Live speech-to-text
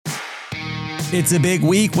It's a big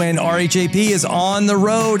week when RHAP is on the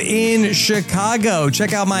road in Chicago.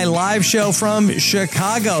 Check out my live show from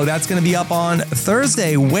Chicago. That's going to be up on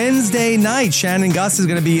Thursday. Wednesday night, Shannon Gus is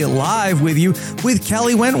going to be live with you with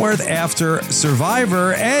Kelly Wentworth after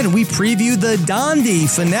Survivor. And we preview the Dondi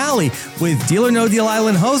finale with Deal or No Deal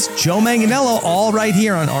Island host Joe Manganiello, all right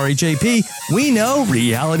here on RHAP. We know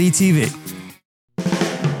reality TV.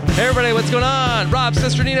 Hey everybody, what's going on? Rob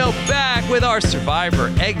Cesternino back with our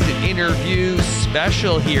Survivor exit interview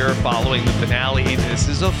special here following the finale. This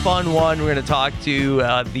is a fun one. We're going to talk to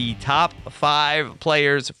the top 5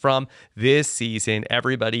 players from this season,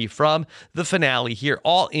 everybody from the finale here,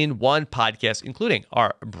 all in one podcast, including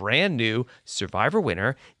our brand new Survivor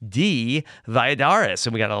winner, Dee Valladares.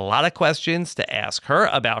 And we got a lot of questions to ask her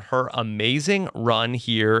about her amazing run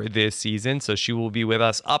here this season. So she will be with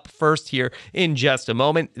us up first here in just a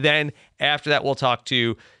moment. Then after that, we'll talk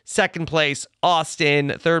to second place,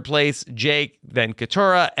 Austin, third place, Jake, then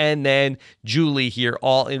Katurah, and then Julie here,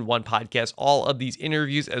 all in one podcast. All of these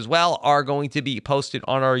interviews as well are going to be posted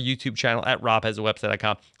on our YouTube channel at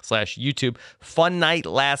robhasawebsite.com/YouTube. Fun night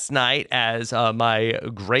last night as my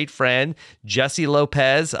great friend Jesse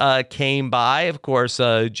Lopez came by. Of course,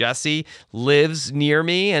 Jesse lives near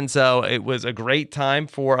me, and so it was a great time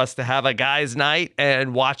for us to have a guys' night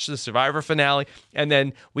and watch the Survivor finale. And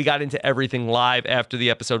then we got into everything live after the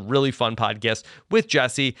episode. Really fun podcast with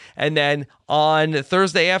Jesse. And then on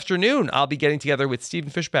Thursday afternoon, I'll be getting together with Stephen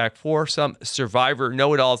Fishbach for some Survivor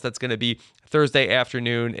Know-It-Alls. That's going to be Thursday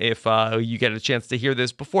afternoon. If you get a chance to hear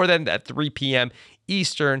this before then, at 3 p.m.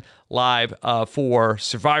 Eastern, live for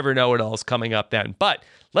Survivor Know-It-Alls coming up then. But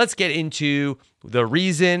let's get into the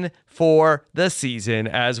reason for the season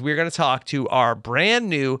as we're going to talk to our brand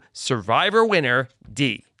new Survivor winner,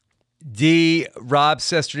 Dee. Dee, Rob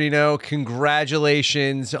Cesternino,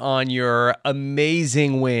 congratulations on your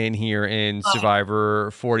amazing win here in Survivor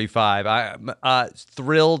 45. I'm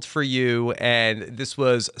thrilled for you, and this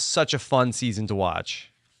was such a fun season to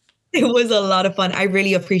watch. It was a lot of fun. I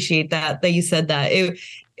really appreciate that you said that. It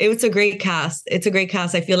was a great cast. It's a great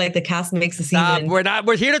cast. I feel like the cast makes the season.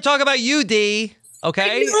 We're here to talk about you, Dee.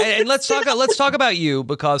 Okay, and let's talk about you,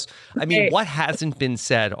 because I mean, what hasn't been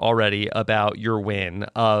said already about your win?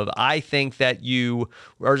 I think that you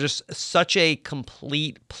are just such a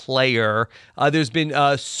complete player. There's been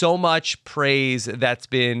so much praise that's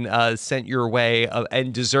been sent your way,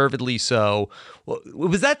 and deservedly so.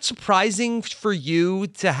 Was that surprising for you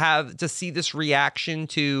to see this reaction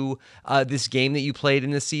to this game that you played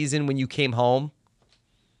in the season when you came home?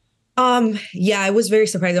 Yeah, I was very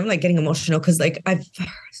surprised. I'm like getting emotional because like I've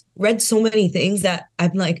read so many things that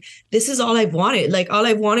I'm like, this is all I've wanted. Like all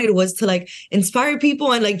I wanted was to like inspire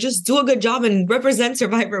people and like just do a good job and represent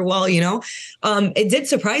Survivor well, you know? It did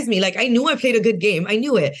surprise me. Like I knew I played a good game. I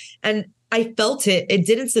knew it. And I felt it. It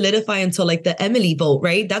didn't solidify until like the Emily vote,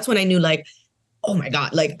 right? That's when I knew like, oh my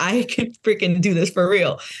God, like I could freaking do this for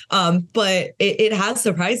real. But it has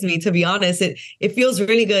surprised me, to be honest. It feels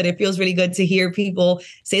really good. It feels really good to hear people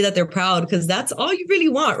say that they're proud, because that's all you really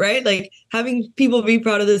want, right? Like having people be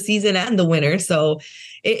proud of the season and the winner. So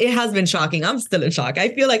it has been shocking. I'm still in shock. I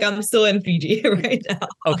feel like I'm still in Fiji right now.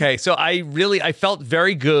 Okay, so I felt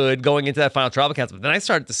very good going into that final tribal council, but then I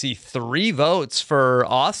started to see 3 votes for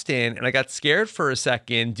Austin, and I got scared for a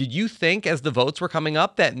second. Did you think, as the votes were coming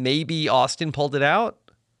up, that maybe Austin pulled it out?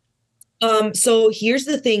 So here's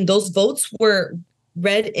the thing. Those votes were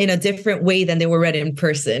read in a different way than they were read in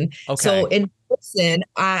person. Okay. So in person,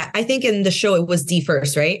 I think in the show it was D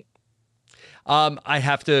first, right? I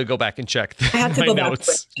have to go back and check I have to my go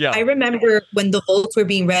notes. back. Yeah. I remember when the votes were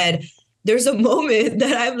being read, there's a moment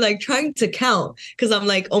that I'm like trying to count because I'm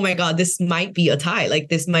like, oh my God, this might be a tie. Like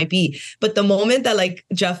this might be. But the moment that like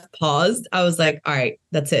Jeff paused, I was like, all right,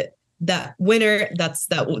 that's it. That winner, that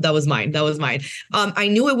was mine. That was mine. I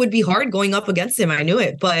knew it would be hard going up against him. I knew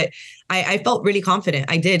it, but I felt really confident.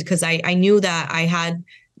 I did, because I knew that I had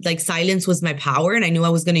like silence was my power, and I knew I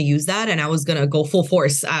was going to use that, and I was going to go full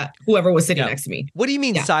force at whoever was sitting next to me. What do you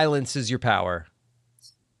mean silence is your power?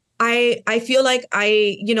 I feel like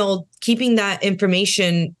keeping that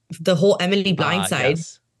information, the whole Emily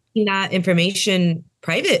blindside, keeping that information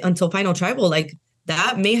private until final tribal, like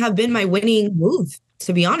that may have been my winning move,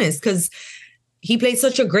 to be honest, because he played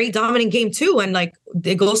such a great dominant game too. And like,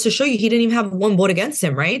 it goes to show you, he didn't even have 1 vote against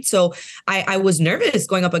him. Right. So I was nervous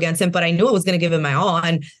going up against him, but I knew I was going to give him my all.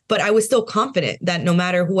 But I was still confident that no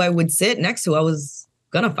matter who I would sit next to, I was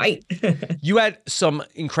going to fight. You had some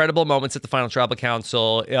incredible moments at the final tribal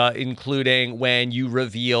council, including when you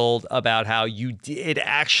revealed about how you did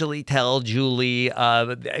actually tell Julie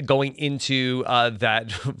going into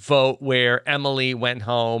that vote where Emily went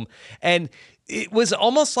home. And it was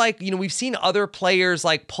almost like, we've seen other players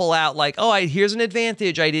like pull out like, oh, here's an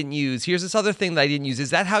advantage I didn't use. Here's this other thing that I didn't use. Is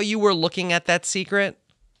that how you were looking at that secret?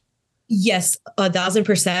 Yes,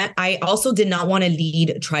 1,000%. I also did not want to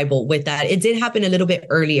lead tribal with that. It did happen a little bit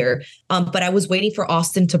earlier, but I was waiting for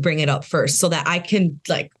Austin to bring it up first so that I can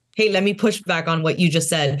like, hey, let me push back on what you just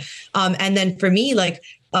said. And then for me, like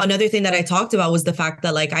another thing that I talked about was the fact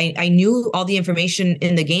that like I knew all the information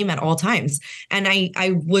in the game at all times. And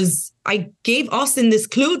I gave Austin this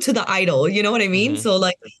clue to the idol. You know what I mean? So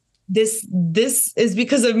like this is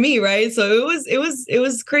because of me, right? So it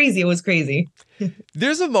was crazy. It was crazy.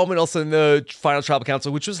 There's a moment also in the final tribal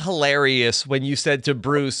council, which was hilarious when you said to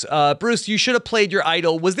Bruce, Bruce, you should have played your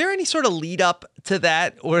idol. Was there any sort of lead up to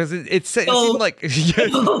that? Or is it seemed like...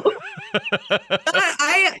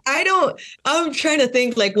 I'm trying to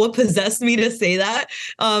think like what possessed me to say that.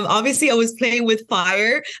 Obviously I was playing with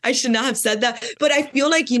fire. I should not have said that. But I feel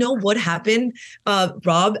like, what happened,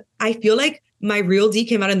 Rob? I feel like my real D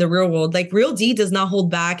came out in the real world. Like real D does not hold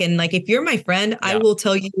back. And like, if you're my friend, I will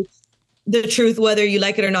tell you the truth, whether you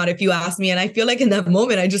like it or not, if you ask me. And I feel like in that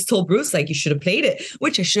moment, I just told Bruce, like, you should have played it,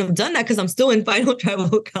 which I should have done that because I'm still in final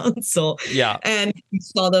tribal council. Yeah. And you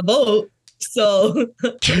saw the vote. So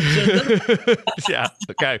yeah.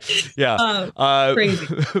 Okay. Yeah. Crazy.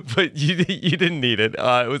 But you didn't need it.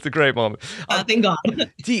 It was a great moment. Thank God.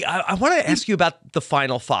 Dee, I want to ask you about the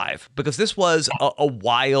final five, because this was a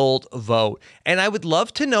wild vote. And I would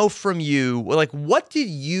love to know from you, like, what did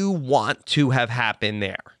you want to have happen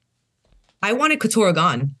there? I wanted Katurah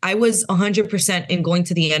gone. I was 100% in going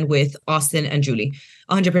to the end with Austin and Julie.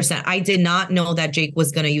 100%. I did not know that Jake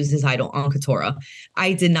was going to use his idol on Katurah.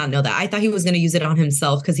 I did not know that. I thought he was going to use it on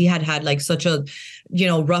himself because he had like such a,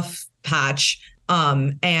 rough patch.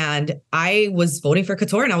 And I was voting for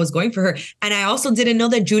Katurah and I was going for her. And I also didn't know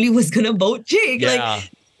that Julie was going to vote Jake. Yeah.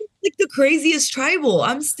 Like the craziest tribal.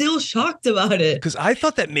 I'm still shocked about it. Because I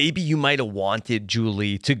thought that maybe you might have wanted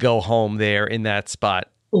Julie to go home there in that spot.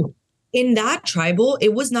 Oh. In that tribal,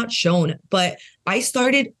 it was not shown, but I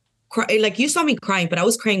started like you saw me crying, but I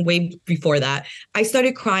was crying way before that. I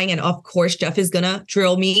started crying, and of course, Jeff is gonna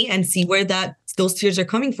drill me and see where those tears are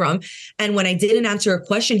coming from. And when I didn't answer a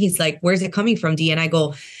question, he's like, "Where's it coming from, D?" And I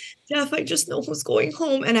go, "Jeff, I just know who's going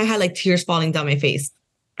home." And I had like tears falling down my face.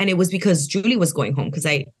 And it was because Julie was going home, because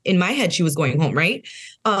in my head, she was going home, right?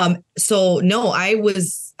 So no, I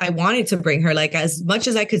wanted to bring her. Like, as much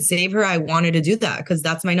as I could save her, I wanted to do that because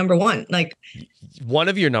that's my number one. Like, one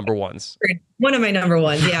of your number ones. One of my number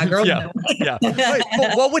ones. Yeah, girl. Yeah. Right.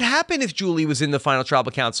 Well, what would happen if Julie was in the final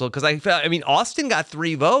tribal council? Because I mean, Austin got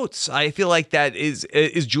 3 votes. I feel like that is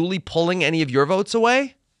Julie pulling any of your votes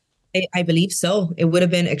away? I believe so. It would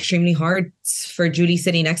have been extremely hard for Julie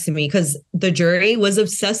sitting next to me because the jury was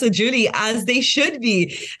obsessed with Julie, as they should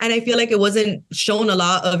be. And I feel like it wasn't shown a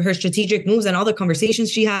lot of her strategic moves and all the conversations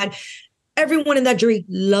she had. Everyone in that jury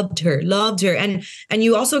loved her. And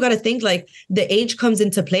you also got to think like the age comes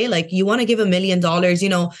into play. Like you want to give $1 million, do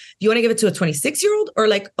you want to give it to a 26-year-old or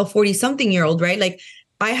like a 40-something-year-old, right? Like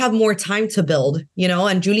I have more time to build,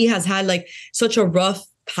 and Julie has had like such a rough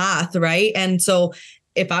path, right? And so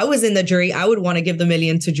if I was in the jury, I would want to give the $1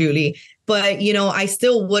 million to Julie, but I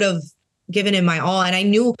still would have given it my all. And I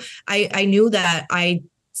knew that I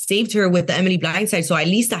saved her with the Emily Blindside. So at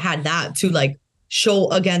least I had that to like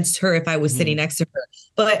show against her if I was sitting next to her,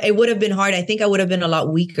 but it would have been hard. I think I would have been a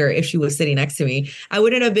lot weaker if she was sitting next to me. I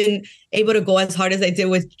wouldn't have been able to go as hard as I did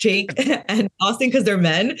with Jake and Austin because they're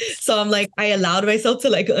men. So I'm like, I allowed myself to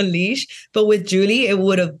like unleash, but with Julie, it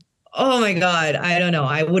would have, oh my God, I don't know.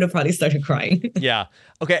 I would have probably started crying. Yeah.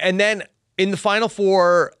 Okay. And then in the final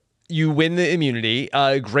 4, you win the immunity.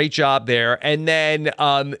 Great job there. And then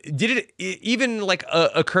did it even like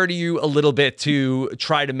occur to you a little bit to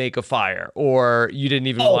try to make a fire, or you didn't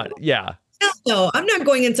even want? Yeah. No, I'm not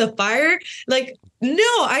going into fire. Like, no,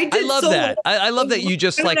 I love that. I love that you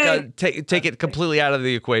just like take it completely out of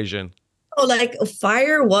the equation. Oh, like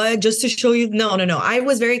fire? What? Just to show you? No. I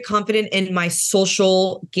was very confident in my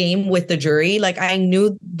social game with the jury. Like I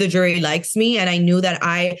knew the jury likes me, and I knew that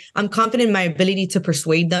I'm confident in my ability to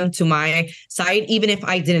persuade them to my side, even if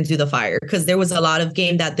I didn't do the fire, because there was a lot of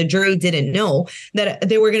game that the jury didn't know that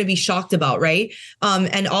they were going to be shocked about, right?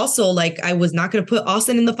 And also, like I was not going to put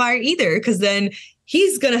Austin in the fire either, because then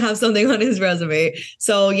he's going to have something on his resume.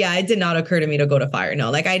 So yeah, it did not occur to me to go to fire. No,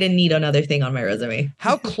 like I didn't need another thing on my resume.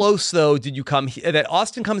 How close though did you come that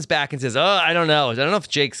Austin comes back and says, "Oh, I don't know if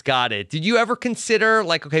Jake's got it." Did you ever consider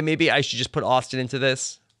like, okay, maybe I should just put Austin into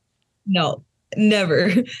this? No, Never.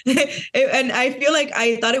 And I feel like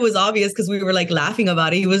I thought it was obvious because we were like laughing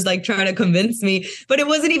about it. He was like trying to convince me, but it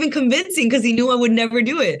wasn't even convincing because he knew I would never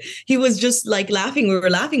do it. He was just like laughing. We were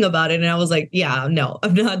laughing about it. And I was like, yeah, no,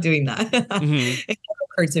 I'm not doing that. It never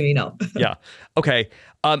occurred to me, no. Yeah. Okay.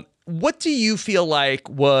 What do you feel like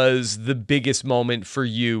was the biggest moment for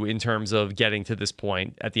you in terms of getting to this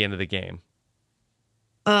point at the end of the game?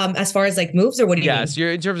 As far as like moves, or what do you mean? Yes,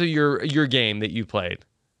 in terms of your game that you played.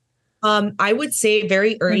 I would say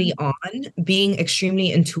very early on, being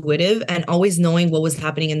extremely intuitive and always knowing what was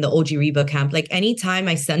happening in the OG Reba camp. Like anytime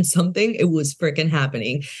I sensed something, it was freaking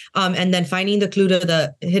happening. And then finding the clue to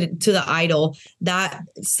the idol, that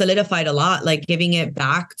solidified a lot. Like giving it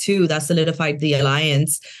back to that solidified the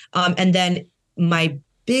alliance. And then my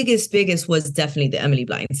biggest was definitely the Emily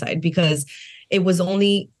Blind side, because it was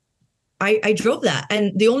only I drove that,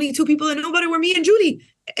 and the only two people that know about it were me and Julie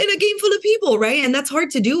in a game full of people, right? And that's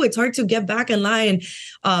hard to do. It's hard to get back in line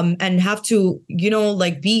and have to,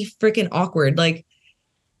 like be freaking awkward, like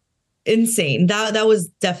insane. That was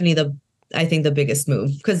definitely I think the biggest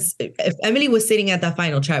move, because if Emily was sitting at that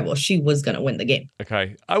final tribal, she was going to win the game.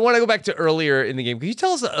 Okay. I want to go back to earlier in the game. Can you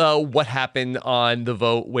tell us what happened on the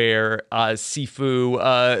vote where Sifu,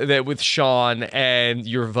 that with Sean and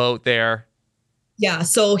your vote there? Yeah.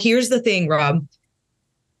 So here's the thing, Rob.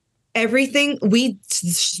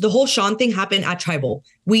 The whole Sean thing happened at Tribal.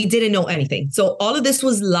 We didn't know anything. So all of this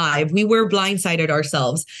was live. We were blindsided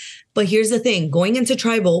ourselves. But here's the thing. Going into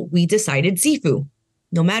Tribal, we decided Sifu.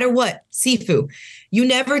 No matter what, Sifu. You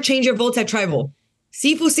never change your votes at Tribal.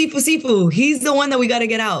 Sifu. He's the one that we got to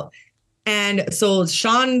get out. And so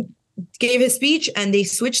Sean gave his speech and they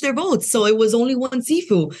switched their votes. So it was only one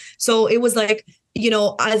Sifu. So it was like,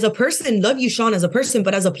 as a person, love you, Sean, as a person,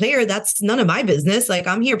 but as a player, that's none of my business. Like,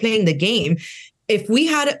 I'm here playing the game. If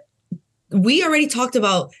we already talked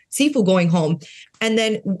about Sifu going home, and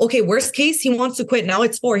then, okay, worst case, he wants to quit. Now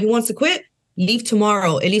it's 4. He wants to quit. Leave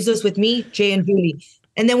tomorrow. It leaves us with me, Jay, and Julie.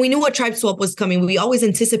 And then we knew what tribe swap was coming. We always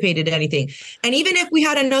anticipated anything. And even if we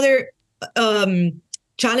had another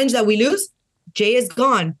challenge that we lose, Jay is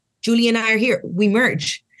gone. Julie and I are here. We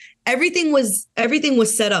merge. Everything was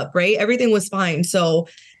set up, right? Everything was fine. So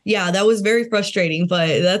yeah, that was very frustrating,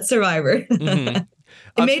 but that's Survivor. Mm-hmm.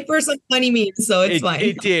 It made for some funny memes, so it's fine.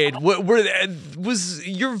 It did. Was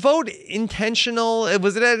your vote intentional?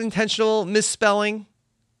 Was it an intentional misspelling?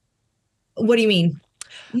 What do you mean?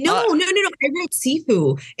 No. I wrote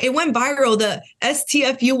Sifu. It went viral. The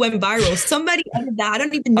STFU went viral. Somebody edited that. I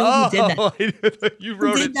don't even know who did that. You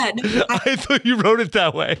wrote it. No, I thought you wrote it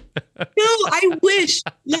that way. No, I wish.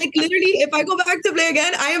 Like, literally, if I go back to play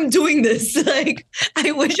again, I am doing this. Like,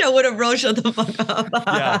 I wish I would have wrote "shut the fuck up."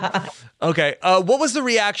 Yeah. Okay. What was the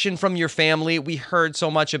reaction from your family? We heard so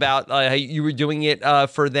much about how you were doing it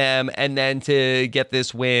for them, and then to get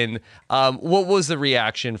this win. What was the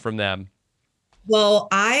reaction from them? Well,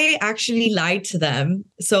 I actually lied to them.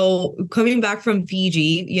 So coming back from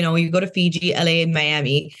Fiji, you go to Fiji, LA, and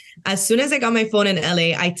Miami. As soon as I got my phone in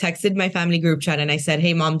LA, I texted my family group chat and I said,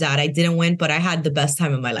 hey, mom, dad, I didn't win, but I had the best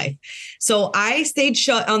time of my life. So I stayed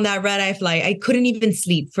shut on that red-eye flight. I couldn't even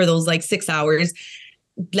sleep for those 6 hours.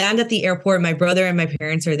 Land at the airport. My brother and my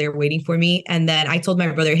parents are there waiting for me. And then I told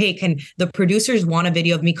my brother, hey, can the producers want a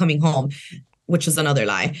video of me coming home? Which was another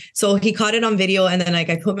lie. So he caught it on video. And then I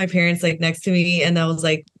put my parents next to me and I was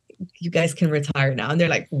like, you guys can retire now. And they're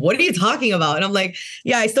like, what are you talking about? And I'm like,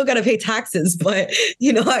 yeah, I still got to pay taxes, but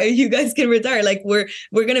you guys can retire. Like, we're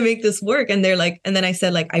going to make this work. And they're like, and then I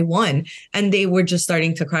said, I won. And they were just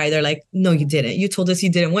starting to cry. They're like, no, you didn't. You told us you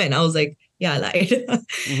didn't win. I was like, yeah, I lied.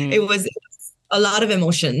 Mm-hmm. It was a lot of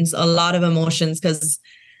emotions because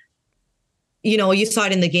you saw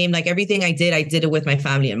it in the game. Everything I did it with my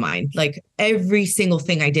family in mind. Every single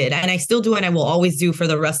thing I did. And I still do, and I will always do for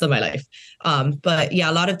the rest of my life. But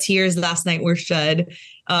yeah, a lot of tears last night were shed.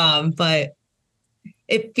 But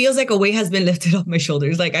it feels like a weight has been lifted off my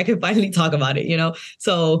shoulders. I could finally talk about it,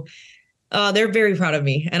 So they're very proud of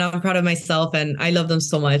me, and I'm proud of myself, and I love them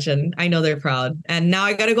so much, and I know they're proud. And now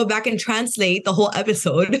I got to go back and translate the whole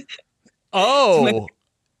episode. Oh,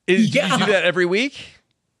 do you do that every week?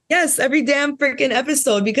 Yes, every damn freaking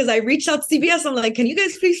episode, because I reached out to CBS. I'm like, can you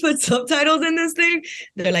guys please put subtitles in this thing?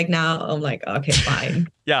 They're like, no. I'm like, okay, fine.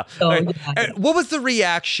 Yeah. So, right. What was the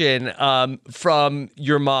reaction from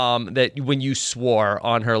your mom when you swore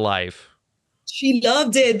on her life? She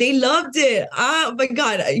loved it. They loved it. Oh my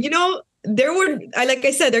God. Like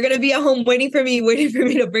I said, they're going to be at home waiting for me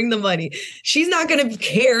to bring the money. She's not going to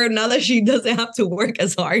care now that she doesn't have to work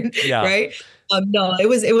as hard. Yeah. Right. No, it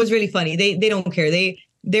was really funny. They don't care.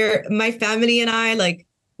 They're my family and I,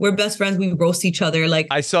 we're best friends. We roast each other. Like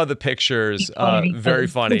I saw the pictures. funny. Very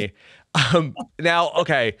funny. Now,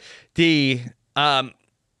 okay, Dee, can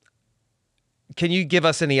you give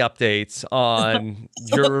us any updates on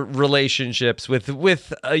your relationships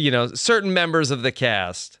with certain members of the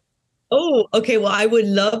cast? Oh, okay. Well, I would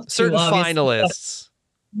love to. Certain Obviously. finalists.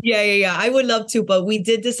 Yeah. I would love to, but we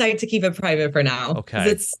did decide to keep it private for now. Okay.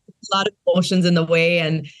 It's a lot of emotions in the way,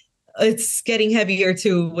 and it's getting heavier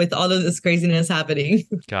too with all of this craziness happening.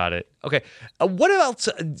 Got it. Okay. What else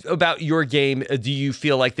about your game do you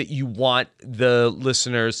feel like that you want the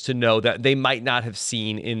listeners to know that they might not have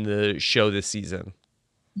seen in the show this season?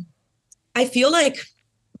 I feel like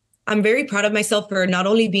I'm very proud of myself for not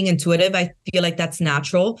only being intuitive. I feel like that's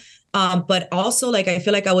natural. But also like, I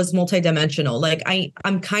feel like I was multidimensional. Like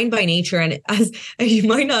I'm kind by nature, and as you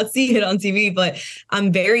might not see it on TV, but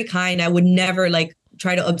I'm very kind. I would never like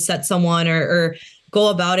try to upset someone or go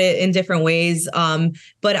about it in different ways.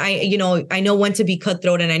 But I know when to be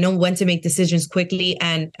cutthroat, and I know when to make decisions quickly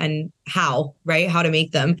and how to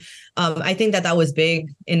make them. I think that was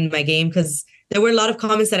big in my game, because there were a lot of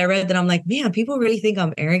comments that I read that I'm like, man, people really think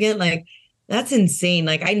I'm arrogant. Like, that's insane.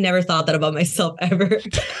 Like, I never thought that about myself ever.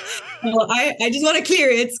 Well, I just want to clear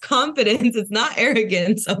it's confidence. It's not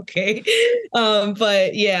arrogance. Okay.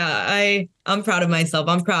 But yeah, I'm proud of myself.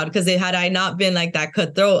 I'm proud because had I not been like that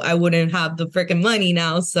cutthroat, I wouldn't have the freaking money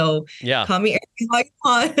now. So yeah, call me arrogant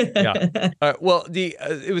all you want. Yeah. Well,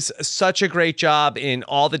 it was such a great job in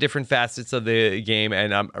all the different facets of the game,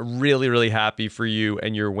 and I'm really, really happy for you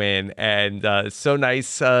and your win. And it's so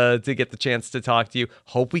nice to get the chance to talk to you.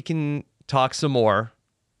 Hope we can talk some more.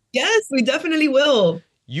 Yes, we definitely will.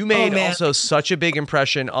 You made also such a big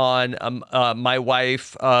impression on my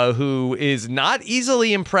wife, who is not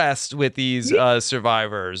easily impressed with these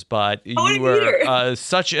survivors, but you were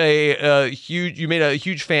such a huge, you made a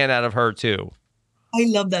huge fan out of her too. I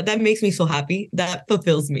love that. That makes me so happy. That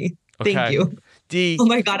fulfills me. Okay. Thank you. Dee. Oh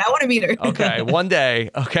my God, I want to meet her. Okay, one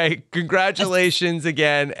day. Okay, congratulations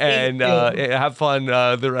again, and have fun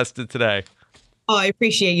the rest of today. Oh, I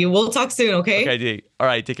appreciate you. We'll talk soon, okay? Okay, Dee. All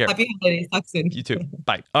right, take care. Happy holidays. Talk soon. You too.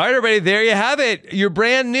 Bye. All right, everybody, there you have it. Your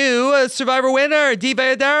brand new Survivor winner, Dee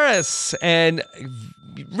Valladares. And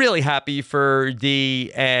really happy for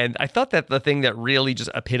Dee. And I thought that the thing that really just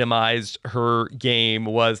epitomized her game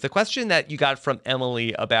was the question that you got from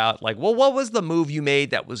Emily about, like, well, what was the move you made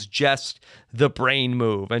that was just the brain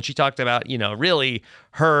move? And she talked about, really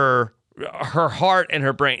her heart and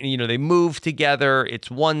her brain, they move together.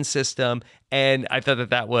 It's one system. And I thought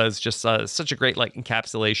that was just such a great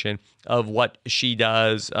encapsulation of what she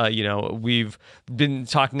does. We've been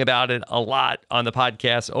talking about it a lot on the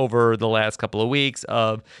podcast over the last couple of weeks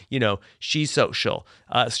of, she's social,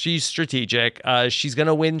 she's strategic, she's going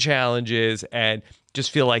to win challenges, and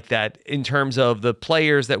just feel like that in terms of the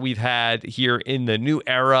players that we've had here in the new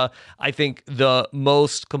era. I think the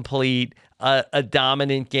most complete, a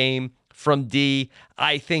dominant game from Dee.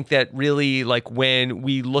 I think that really, when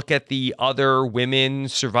we look at the other women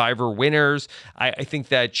Survivor winners, I think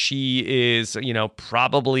that she is,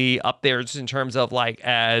 probably up there just in terms of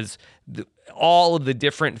all of the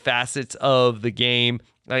different facets of the game.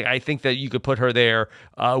 I think that you could put her there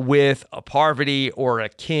with a Parvati or a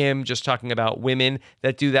Kim, just talking about women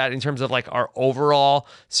that do that in terms of our overall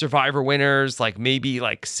Survivor winners. Maybe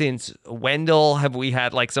since Wendell, have we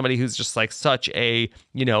had somebody who's just such a,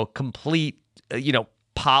 complete,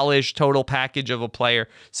 polished total package of a player.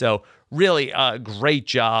 So really a great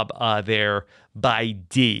job there by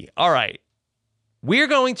Dee. All right. We're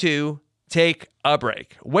going to take a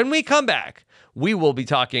break. When we come back, we will be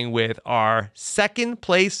talking with our second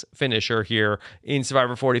place finisher here in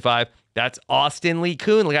Survivor 45. That's Austin Lee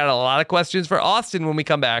Kuhn. We got a lot of questions for Austin when we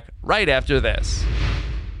come back right after this.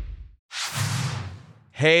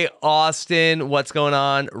 Hey, Austin, what's going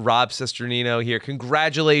on? Rob Cesternino here.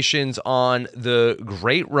 Congratulations on the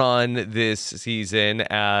great run this season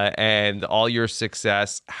and all your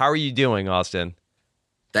success. How are you doing, Austin?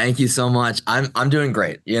 Thank you so much. I'm doing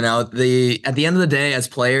great. At the end of the day, as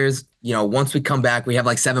players, once we come back, we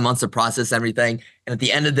have 7 months to process everything. And at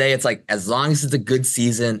the end of the day, it's as long as it's a good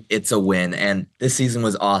season, it's a win. And this season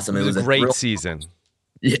was awesome. It was a great season.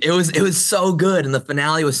 It was so good, and the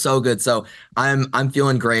finale was so good. So I'm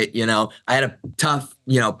feeling great. I had a tough,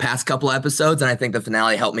 past couple episodes, and I think the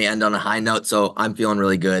finale helped me end on a high note. So I'm feeling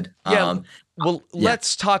really good. Yeah.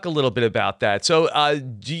 Let's talk a little bit about that. So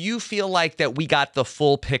do you feel like that we got the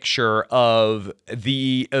full picture of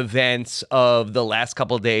the events of the last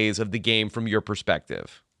couple of days of the game from your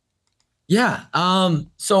perspective? Yeah.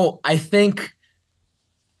 So I think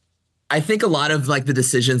a lot of the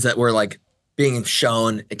decisions that were being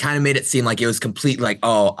shown, it kind of made it seem like it was complete, like,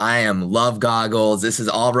 oh, I am love goggles. This is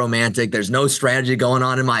all romantic. There's no strategy going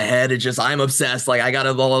on in my head. It's just, I'm obsessed. Like, I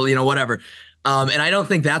gotta, whatever. And I don't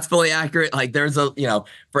think that's fully accurate. Like, there's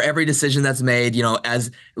for every decision that's made,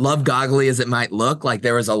 as love goggly as it might look, like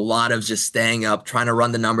there was a lot of just staying up, trying to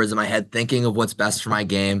run the numbers in my head, thinking of what's best for my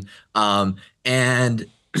game. And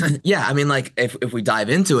yeah, I mean, like if we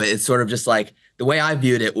dive into it, it's sort of just like the way I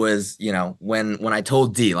viewed it was, when I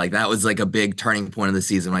told Dee, like that was like a big turning point of the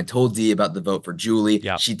season. When I told Dee about the vote for Julie,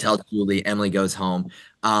 she tells Julie, Emily goes home.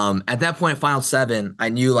 At that point, Final 7, I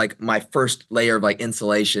knew like my first layer of like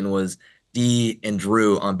insulation was Dee and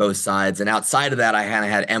Drew on both sides. And outside of that, I kind of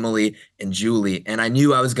had Emily and Julie. And I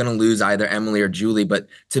knew I was going to lose either Emily or Julie. But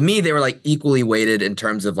to me, they were like equally weighted in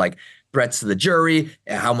terms of like threats to the jury,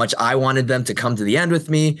 how much I wanted them to come to the end with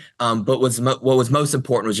me. But what was most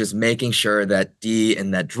important was just making sure that Dee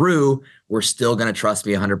and that Drew were still going to trust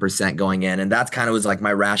me 100% going in. And that's kind of was like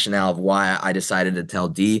my rationale of why I decided to tell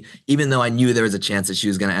Dee, even though I knew there was a chance that she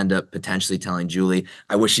was going to end up potentially telling Julie.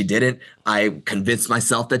 I wish she didn't. I convinced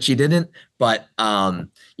myself that she didn't. But the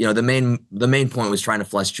main point was trying to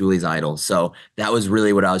flush Julie's idol. So that was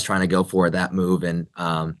really what I was trying to go for, that move. And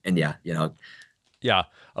yeah. Yeah.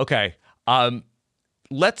 Okay.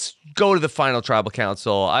 Let's go to the final tribal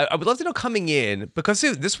council. I would love to know coming in, because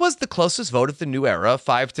this was the closest vote of the new era,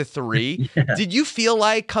 5-3. Yeah. Did you feel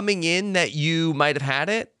like coming in that you might have had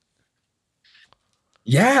it?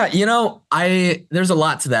 Yeah, there's a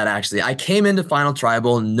lot to that, actually. I came into Final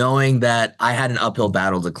Tribal knowing that I had an uphill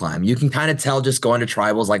battle to climb. You can kind of tell just going to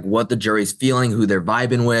tribals, like what the jury's feeling, who they're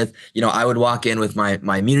vibing with. I would walk in with my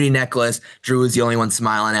immunity necklace. Drew was the only one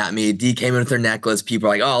smiling at me. Dee came in with her necklace. People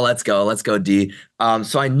are like, oh, let's go, Dee.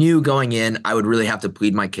 So I knew going in, I would really have to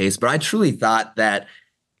plead my case. But I truly thought that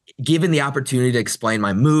given the opportunity to explain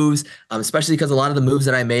my moves, especially because a lot of the moves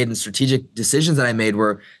that I made and strategic decisions that I made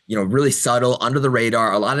were, really subtle, under the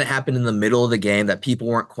radar. A lot of it happened in the middle of the game that people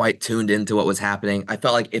weren't quite tuned into what was happening. I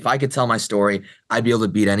felt like if I could tell my story, I'd be able to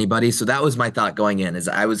beat anybody. So that was my thought going in, is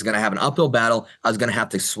I was going to have an uphill battle. I was going to have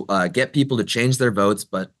to get people to change their votes,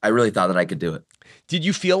 but I really thought that I could do it. Did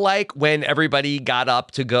you feel like when everybody got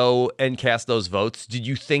up to go and cast those votes, did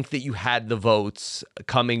you think that you had the votes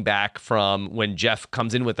coming back from when Jeff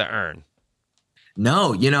comes in with the urn?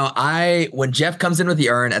 No, when Jeff comes in with the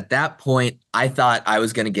urn, at that point, I thought I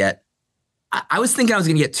was going to I was thinking I was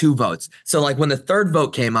going to get 2 votes. So like when the third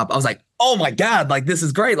vote came up, I was like, oh my God, like this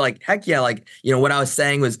is great. Like, heck yeah. Like, what I was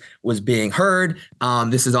saying was being heard.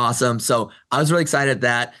 This is awesome. So I was really excited at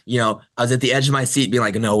that. I was at the edge of my seat being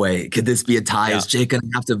like, no way, could this be a tie? Yeah. Is Jake going to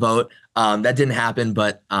have to vote? That didn't happen,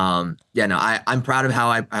 but I'm proud of how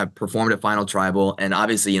I performed at Final Tribal. And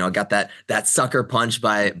obviously, got that sucker punch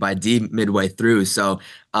by Dee midway through. So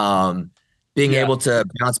being able to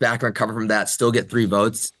bounce back and recover from that, still get 3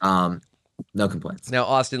 votes. No complaints. Now,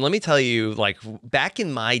 Austin, let me tell you, like back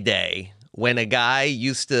in my day, when a guy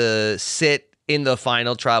used to sit in the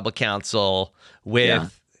final tribal council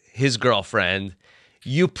with his girlfriend,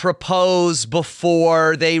 you propose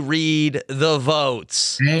before they read the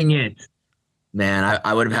votes. Dang it. Man,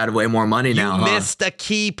 I would have had way more money now. You missed a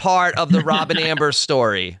key part of the Robin Amber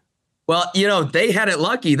story. Well, they had it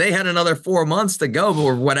lucky. They had another 4 months to go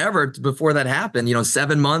or whatever before that happened.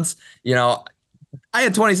 7 months, I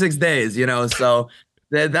had 26 days, so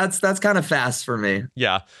that's kind of fast for me.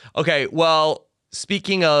 Yeah. Okay. Well,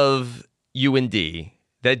 speaking of you and Dee,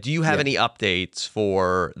 do you have any updates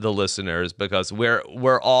for the listeners? Because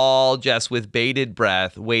we're all just with bated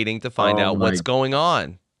breath waiting to find out what's going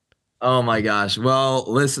on. Oh my gosh. Well,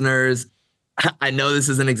 listeners, I know this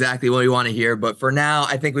isn't exactly what we want to hear, but for now,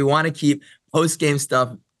 I think we want to keep post-game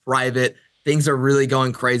stuff private. Things are really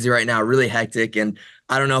going crazy right now, really hectic, and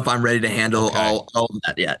I don't know if I'm ready to handle all of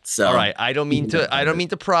that yet. So, all right, I don't mean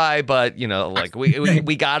to pry, but like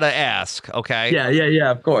we gotta ask. Okay. Yeah.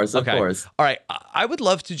 Of course. Of course. All right, I would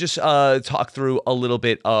love to just talk through a little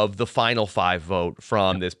bit of the final 5 vote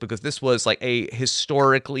from this, because this was like a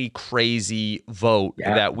historically crazy vote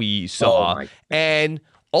that we saw, and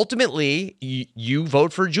ultimately you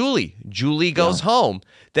vote for Julie. Julie goes home.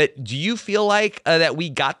 Do you feel like that we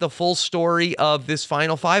got the full story of this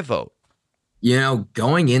final 5 vote?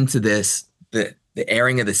 Going into this, the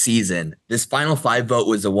airing of the season, this final 5 vote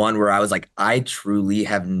was the one where I was like, I truly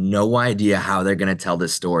have no idea how they're going to tell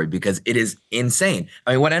this story, because it is insane.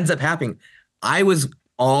 I mean, what ends up happening, I was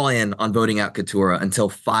all in on voting out Katurah until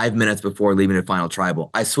 5 minutes before leaving the Final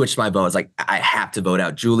Tribal. I switched my vote. I was like, I have to vote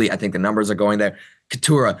out Julie. I think the numbers are going there.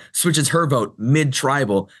 Katurah switches her vote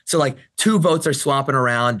mid-tribal. So like 2 votes are swapping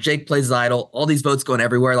around. Jake plays idol. All these votes going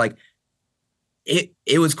everywhere. Like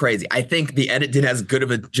it was crazy. I think the edit did as good of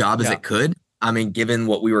a job as it could. I mean, given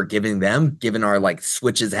what we were giving them, given our like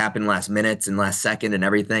switches happened last minutes and last second and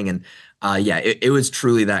everything. And yeah, it was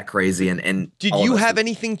truly that crazy. And did you have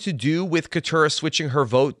anything to do with Katurah switching her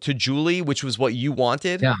vote to Julie, which was what you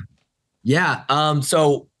wanted? Yeah. Yeah.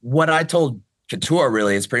 So what I told Katurah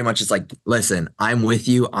really is pretty much just like, listen, I'm with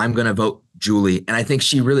you. I'm going to vote Julie. And I think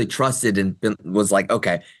she really trusted and was like,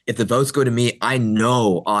 okay, if the votes go to me, I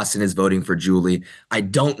know Austin is voting for Julie. I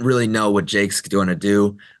don't really know what Jake's going to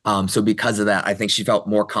do. So because of that, I think she felt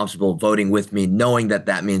more comfortable voting with me, knowing that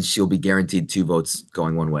that means she'll be guaranteed 2 votes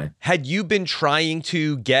going one way. Had you been trying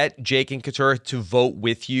to get Jake and Katurah to vote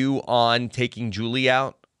with you on taking Julie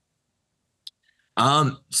out?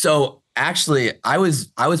 So actually, I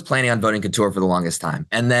was planning on voting Katurah for the longest time.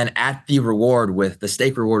 And then at the reward with the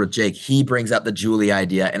stake reward with Jake, he brings up the Julie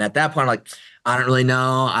idea. And at that point, I'm like, I don't really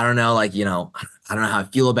know. I don't know. Like, I don't know how I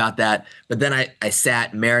feel about that. But then I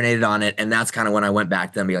sat, marinated on it. And that's kind of when I went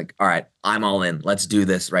back to them and be like, all right, I'm all in. Let's do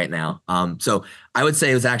this right now. So I would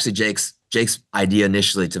say it was actually Jake's idea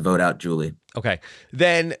initially to vote out Julie. Okay.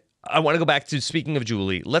 Then I want to go back to, speaking of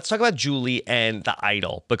Julie, let's talk about Julie and the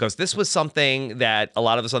idol, because this was something that a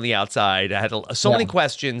lot of us on the outside had so many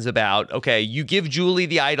questions about. Okay, you give Julie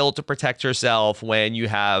the idol to protect herself when you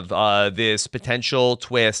have this potential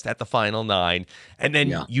twist at the final 9, and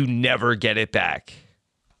then you never get it back.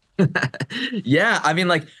 Yeah, I mean,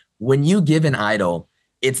 like, when you give an idol,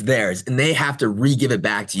 it's theirs, and they have to re-give it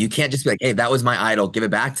back to you. You can't just be like, hey, that was my idol, give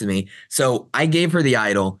it back to me. So I gave her the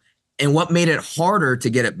idol. And what made it harder to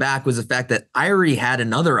get it back was the fact that I already had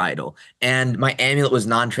another idol and my amulet was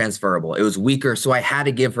non-transferable. It was weaker. So I had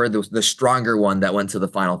to give her the stronger one that went to the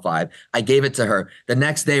final 5. I gave it to her. The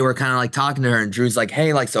next day, we're kind of like talking to her and Drew's like,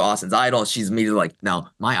 hey, like, so Austin's idol. She's immediately like, no,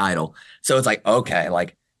 my idol. So it's like, okay,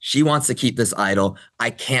 like she wants to keep this idol. I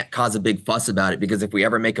can't cause a big fuss about it because if we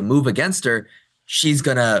ever make a move against her, she's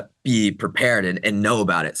going to be prepared and know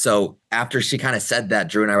about it. So after she kind of said that,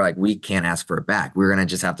 Drew and I were like, we can't ask for it back. We're going to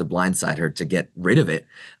just have to blindside her to get rid of it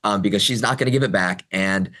because she's not going to give it back.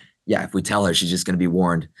 And yeah, if we tell her, she's just going to be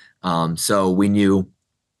warned. So we knew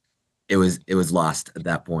it was lost at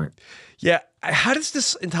that point. Yeah. How does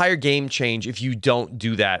this entire game change if you don't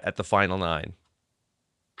do that at the final 9?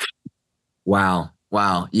 Wow.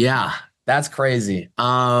 Yeah, that's crazy.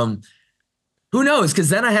 Who knows? Because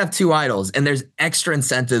then I have 2 idols and there's extra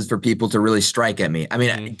incentives for people to really strike at me. I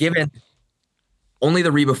mean, given only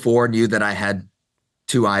the Reba 4 knew that I had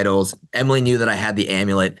 2 idols, Emily knew that I had the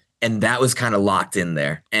amulet, and that was kind of locked in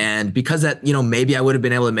there. And because that, maybe I would have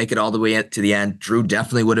been able to make it all the way to the end. Drew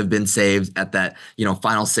definitely would have been saved at that,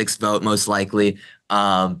 final 6 vote, most likely.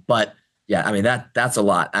 But yeah, I mean, that's a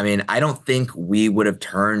lot. I mean, I don't think we would have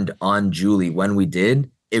turned on Julie when we did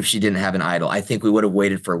if she didn't have an idol. I think we would have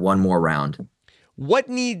waited for one more round. What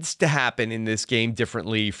needs to happen in this game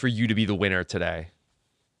differently for you to be the winner today?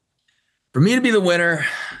 For me to be the winner,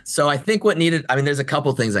 so I think there's a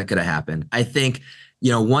couple things that could have happened. I think,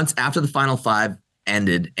 once after the final 5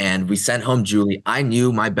 ended and we sent home Julie, I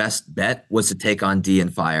knew my best bet was to take on Dee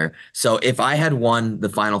and Fire. So if I had won the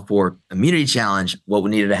final 4 immunity challenge, what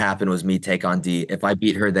needed to happen was me take on Dee. If I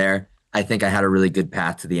beat her there, I think I had a really good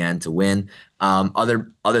path to the end to win.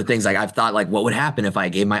 Other things, like I've thought, like, what would happen if I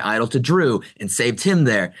gave my idol to Drew and saved him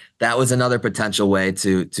there? That was another potential way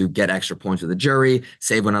to get extra points with the jury,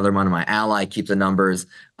 save another one of my ally, keep the numbers.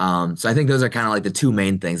 So I think those are kind of like the 2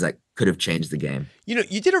 main things that could have changed the game.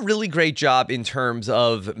 You did a really great job in terms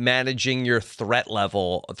of managing your threat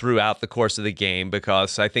level throughout the course of the game,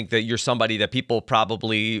 because I think that you're somebody that people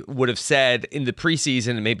probably would have said in the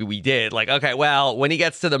preseason, and maybe we did, like, okay, well, when he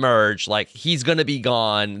gets to the merge, like, he's going to be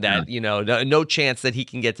gone, that, no chance that he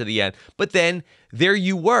can get to the end. But then there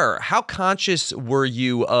you were. How conscious were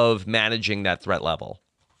you of managing that threat level?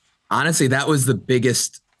 Honestly, that was the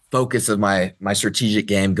biggest focus of my strategic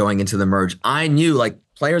game going into the merge. I knew, like,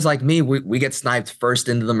 players like me, we get sniped first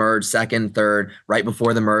into the merge, second, third, right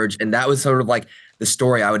before the merge. And that was sort of like the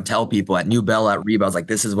story I would tell people at New Bell, at Reba. I was like,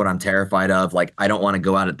 this is what I'm terrified of. Like, I don't want to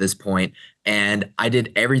go out at this point. And I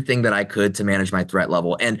did everything that I could to manage my threat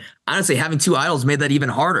level. And honestly, having 2 idols made that even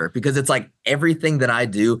harder, because it's like everything that I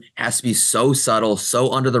do has to be so subtle,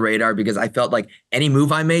 so under the radar, because I felt like any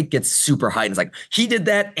move I make gets super heightened. It's like, he did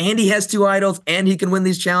that and he has 2 idols and he can win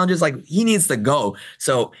these challenges. Like, he needs to go.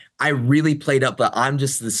 So I really played up that I'm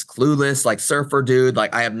just this clueless, like, surfer dude.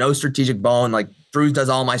 Like, I have no strategic bone. Like, Drew does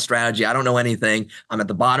all my strategy. I don't know anything. I'm at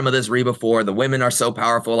the bottom of this Reba 4. The women are so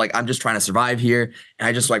powerful. Like, I'm just trying to survive here. And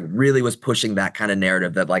I just, like, really was pushing that kind of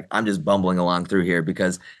narrative that, like, I'm just bumbling along through here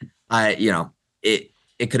because it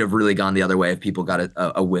it could have really gone the other way if people got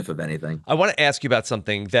a whiff of anything. I want to ask you about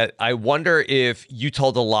something that I wonder if you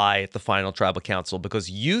told a lie at the final tribal council, because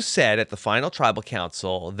you said at the final tribal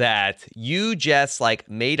council that you just like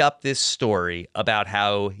made up this story about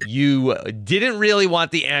how you didn't really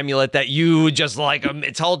want the amulet, that you just like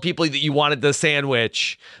told people that you wanted the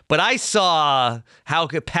sandwich. But I saw how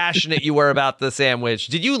passionate you were about the sandwich.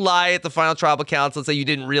 Did you lie at the final tribal council and say you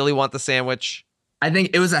didn't really want the sandwich? I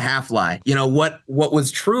think it was a half lie. You know, what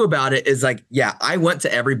was true about it is like, yeah, I went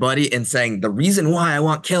to everybody and saying the reason why I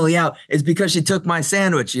want Kelly out is because she took my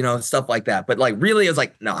sandwich, you know, stuff like that. But like, really, it was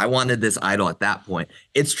like, no, I wanted this idol at that point.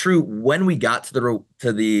 It's true. When we got to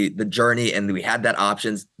the journey and we had that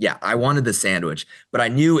options, yeah, I wanted the sandwich, but I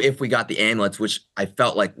knew if we got the amulets, which I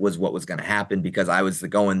felt like was what was going to happen because I was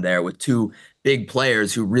going there with two big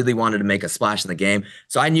players who really wanted to make a splash in the game.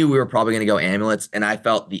 So I knew we were probably going to go amulets, and I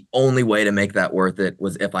felt the only way to make that worth it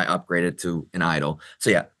was if I upgraded to an idol.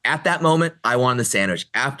 So yeah, at that moment, I wanted the sandwich.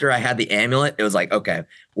 After I had the amulet, it was like, okay,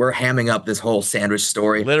 we're hamming up this whole sandwich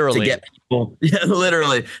story literally to get people,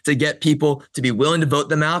 literally to get people to be willing to vote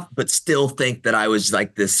them out, but still think that I was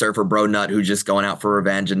like this surfer bro nut who just going out for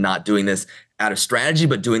revenge and not doing this out of strategy,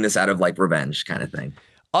 but doing this out of like revenge kind of thing.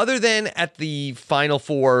 Other than at the Final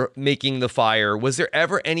Four making the fire, was there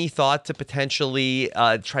ever any thought to potentially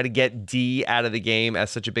try to get D out of the game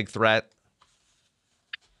as such a big threat?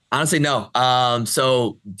 Honestly, no.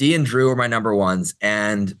 So D and Drew were my number ones.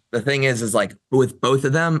 And the thing is like with both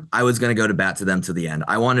of them, I was going to go to bat to them to the end.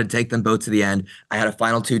 I wanted to take them both to the end. I had a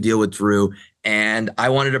final two deal with Drew, and I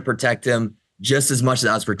wanted to protect him just as much as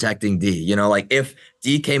I was protecting D. You know, like if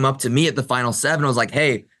D came up to me at the final seven, I was like,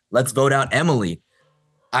 hey, let's vote out Emily,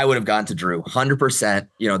 I would have gone to Drew 100%,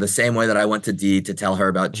 you know, the same way that I went to D to tell her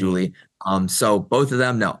about Julie. So both of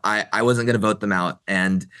them, no, I wasn't going to vote them out.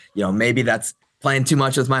 And, you know, maybe that's playing too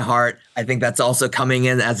much with my heart. I think that's also coming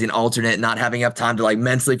in as an alternate, not having enough time to like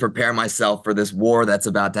mentally prepare myself for this war that's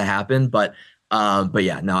about to happen. But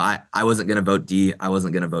yeah, no, I wasn't going to vote D. I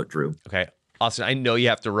wasn't going to vote Drew. Okay. Austin, I know you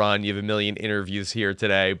have to run. You have a million interviews here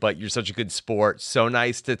today, but you're such a good sport. So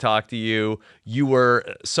nice to talk to you. You were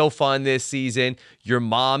so fun this season. Your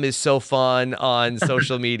mom is so fun on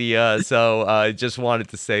social media. So I just wanted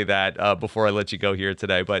to say that before I let you go here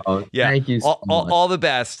today. But yeah, thank you so much. All the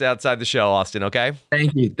best outside the show, Austin, okay?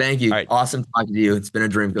 Thank you. Thank you. All right. Awesome talking to you. It's been a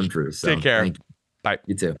dream come true. So take care. Thank you. Bye.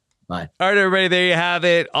 You too. Bye. All right, everybody, there you have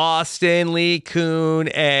it. Austin Lee Kuhn.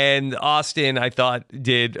 And Austin, I thought,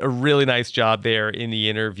 did a really nice job there in the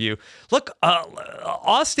interview. Look,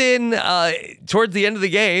 Austin, towards the end of the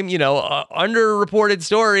game, you know, underreported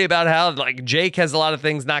story about how like Jake has a lot of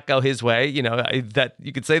things not go his way. You know, that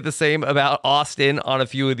you could say the same about Austin on a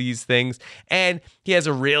few of these things. And he has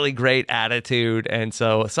a really great attitude. And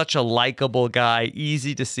so such a likable guy,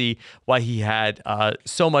 easy to see why he had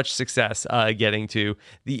so much success getting to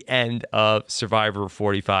the end of Survivor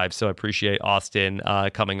 45. So I appreciate Austin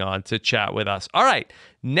coming on to chat with us. All right.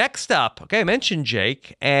 Next up, okay, I mentioned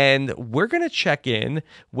Jake, and we're going to check in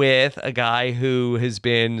with a guy who has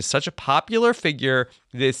been such a popular figure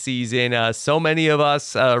this season. So many of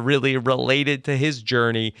us really related to his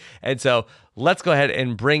journey. And so let's go ahead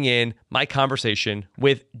and bring in my conversation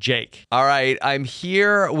with Jake. All right, I'm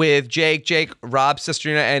here with Jake. Jake, Rob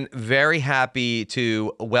Cesternino, and very happy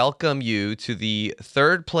to welcome you to the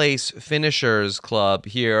Third Place Finishers Club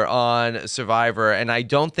here on Survivor. And I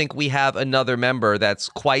don't think we have another member that's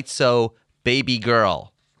quite so baby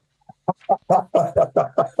girl.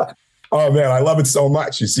 Oh, man, I love it so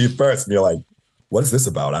much. You see it first and you're like, what is this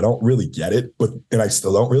about? I don't really get it, and I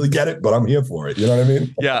still don't really get it, but I'm here for it. You know what I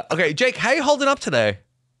mean? Yeah. Okay, Jake, how you holding up today?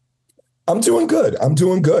 I'm doing good.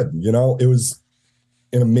 You know, it was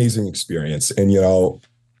an amazing experience. And, you know,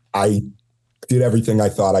 I did everything I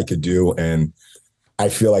thought I could do. And I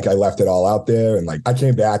feel like I left it all out there. And like, I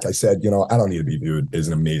came back, I said, you know, I don't need to be viewed as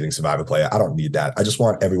an amazing Survivor player. I don't need that. I just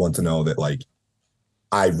want everyone to know that like,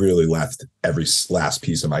 I really left every last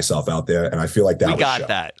piece of myself out there, and I feel like that We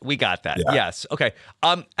got that. Yeah. Yes. Okay.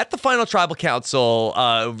 At the final tribal council,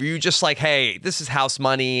 were you just like, hey, this is house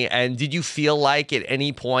money? And did you feel like at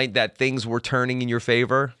any point that things were turning in your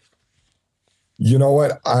favor? You know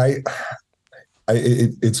what?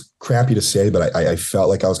 It's crappy to say, but I felt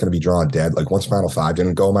like I was going to be drawn dead. Like once Final Five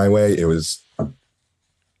didn't go my way, it was.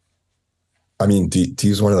 I mean, D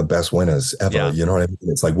is one of the best winners ever. Yeah. You know what I mean?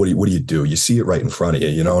 It's like, what do you do? You see it right in front of you.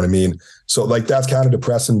 You know what I mean? So like, that's kind of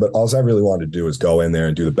depressing, but all I really wanted to do is go in there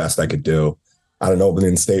and do the best I could do. I had an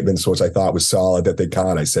opening statement, which I thought was solid that they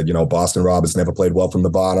caught. I said, you know, Boston Rob has never played well from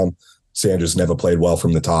the bottom. Sandra's never played well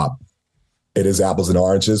from the top. It is apples and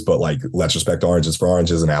oranges, but like, let's respect oranges for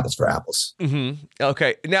oranges and apples for apples. Mm-hmm.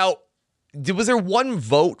 Okay. Now, was there one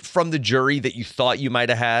vote from the jury that you thought you might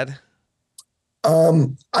have had?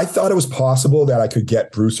 I thought it was possible that I could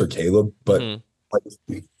get Bruce or Caleb, but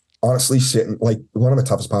like, honestly, sitting like one of the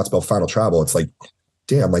toughest parts about Final Tribal, it's like,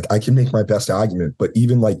 damn, like I can make my best argument, but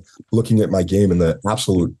even like looking at my game in the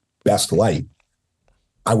absolute best light,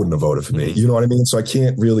 I wouldn't have voted for me. You know what I mean? So I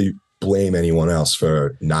can't really blame anyone else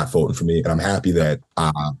for not voting for me. And I'm happy that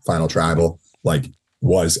Final Tribal like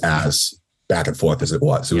was as back and forth as it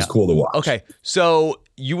was. It was cool to watch. Okay, so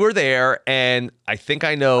you were there, and I think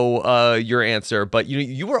I know your answer, but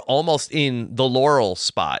you were almost in the Laurel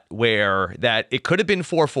spot where that it could have been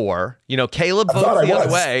 4-4. You know, Caleb votes the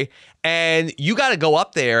other way, and you got to go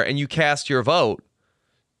up there and you cast your vote.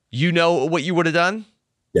 You know what you would have done?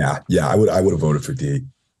 Yeah, I would have voted for D.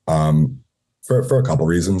 For a couple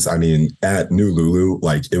reasons. I mean, at New Lulu,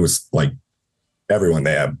 like it was like everyone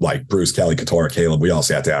there, like Bruce, Kelly, Katora, Caleb, we all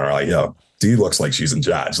sat down and were like, yo, D looks like she's in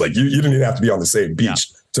charge. Like you didn't even have to be on the same beach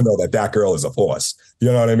to know that girl is a force.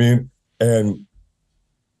 You know what I mean? And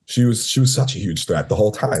she was such a huge threat the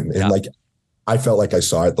whole time. And like, I felt like I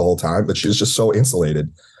saw it the whole time, but she was just so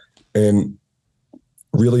insulated and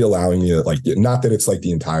really allowing you, like, not that it's like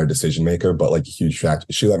the entire decision maker, but like a huge fact.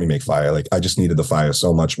 She let me make fire. Like I just needed the fire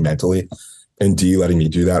so much mentally, and D letting me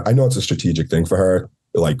do that. I know it's a strategic thing for her,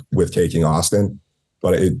 like with taking Austin,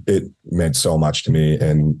 but it meant so much to me.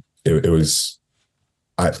 And it was,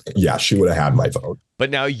 she would have had my vote. But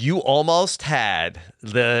now you almost had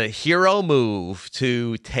the hero move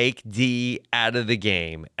to take D out of the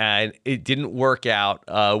game, and it didn't work out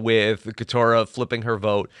with Katora flipping her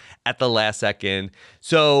vote at the last second.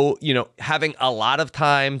 So, you know, having a lot of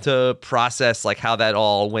time to process like how that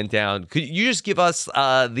all went down. Could you just give us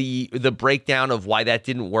the breakdown of why that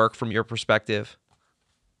didn't work from your perspective?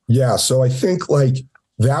 Yeah, so I think like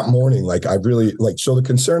that morning, like I really like, so the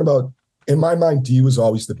concern about, in my mind, D was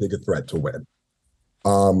always the bigger threat to win.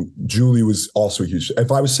 Julie was also huge.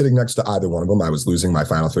 If I was sitting next to either one of them, I was losing. My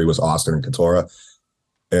final three was Austin and Katora.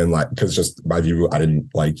 And like, because just my view, I didn't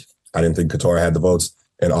think Katora had the votes.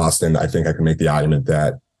 And Austin, I think I can make the argument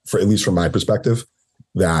that, for at least from my perspective,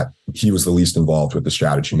 that he was the least involved with the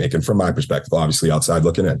strategy making. From my perspective, obviously outside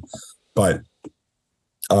looking in. But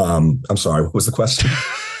I'm sorry, what was the question?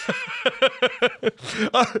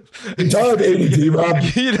 Dog ADD, Rob.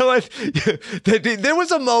 You know what? There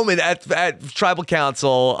was a moment at Tribal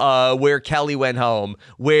Council where Kelly went home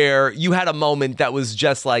where you had a moment that was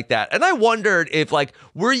just like that. And I wondered if, like,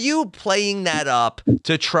 were you playing that up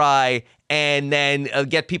to try and then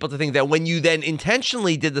get people to think that when you then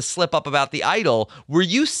intentionally did the slip up about the idol, were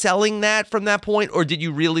you selling that from that point, or did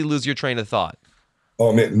you really lose your train of thought?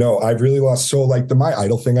 Oh man, no, I really lost. So like the My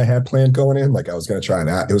Idol thing I had planned going in, like I was going to try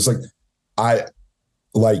that. It was like,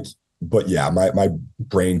 but yeah, my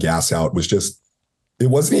brain gas out was just, it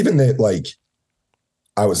wasn't even that like,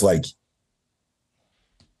 I was like,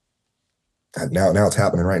 now it's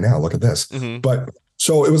happening right now. Look at this. Mm-hmm. But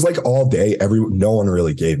so it was like all day, no one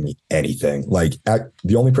really gave me anything. Like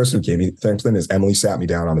the only person who gave me something is Emily sat me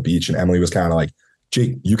down on the beach, and Emily was kind of like,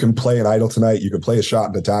 Jake, you can play an idol tonight. You can play a shot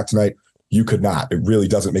and attack tonight. You could not. It really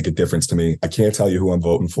doesn't make a difference to me. I can't tell you who I'm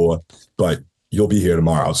voting for, but you'll be here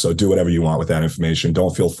tomorrow. So do whatever you want with that information.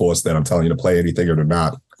 Don't feel forced that I'm telling you to play anything or to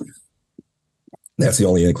not. That's the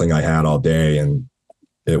only inkling I had all day. And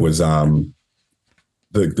it was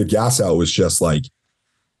the gas out was just like,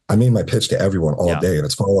 I made my pitch to everyone all day, and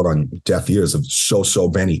it's fallen on deaf ears of so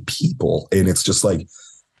many people. And it's just like,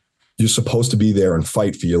 you're supposed to be there and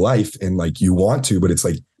fight for your life, and like you want to, but it's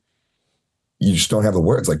like, you just don't have the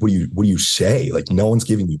words. Like, what do you say? Like, no one's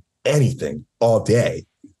giving you anything all day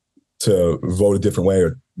to vote a different way,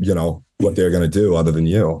 or, you know, what they're going to do other than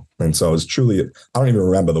you. And so it's truly, I don't even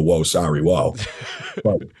remember the whoa, sorry, whoa.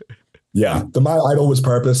 But yeah, the My Idol was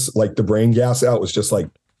purpose. Like the brain gas out was just like,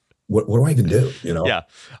 what do I even do? You know? Yeah.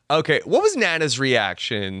 Okay. What was Nana's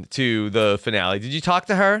reaction to the finale? Did you talk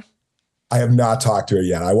to her? I have not talked to her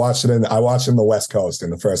yet. I watched it in the West Coast,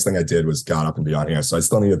 and the first thing I did was got up and be on here. So I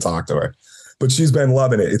still need to talk to her. But she's been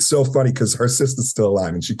loving it. It's so funny because her sister's still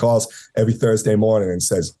alive, and she calls every Thursday morning and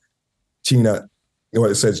says, Tina,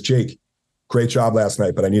 it says, Jake, great job last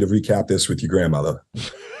night, but I need to recap this with your grandmother.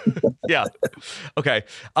 Yeah. Okay.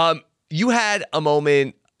 You had a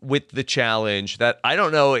moment with the challenge that I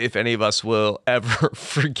don't know if any of us will ever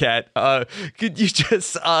forget. Could you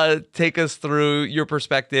just take us through your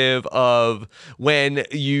perspective of when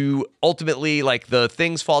you ultimately, like, the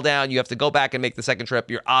things fall down, you have to go back and make the second trip.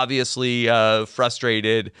 You're obviously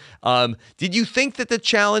frustrated. Did you think that the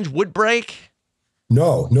challenge would break?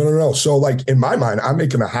 No. So like in my mind, I'm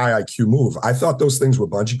making a high IQ move. I thought those things were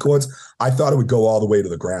bungee cords. I thought it would go all the way to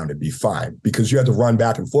the ground and be fine, because you had to run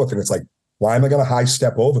back and forth. And it's like, Why am I going to high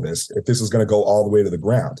step over this if this is going to go all the way to the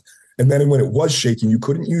ground? And then when it was shaking, you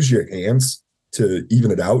couldn't use your hands to even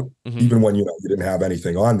it out, even when, you didn't have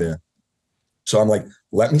anything on there. So I'm like,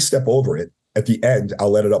 let me step over it. At the end, I'll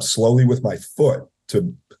let it up slowly with my foot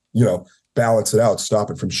to, balance it out, stop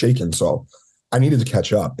it from shaking. So I needed to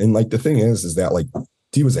catch up. And like, the thing is that like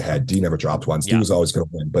D was ahead. D never dropped once. D was always going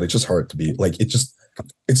to win, but it just hurt to be like,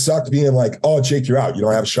 it sucked being like, oh, Jake, you're out. You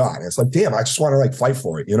don't have a shot. And it's like, damn, I just want to like fight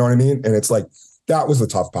for it. You know what I mean? And it's like, that was the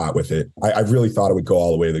tough part with it. I really thought it would go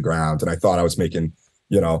all the way to the ground. And I thought I was making,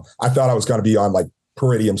 I thought I was going to be on like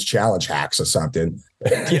Peridium's challenge hacks or something.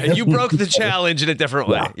 Yeah, you broke the challenge in a different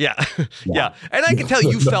way. Yeah. And I can tell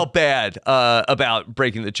you felt bad about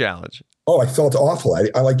breaking the challenge. Oh, I felt awful.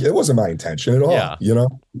 I like, it wasn't my intention at all. Yeah.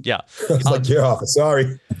 It's like, get off.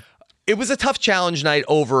 Sorry. It was a tough challenge night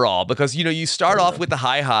overall because, you start off with the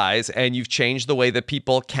high highs and you've changed the way that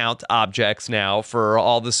people count objects now for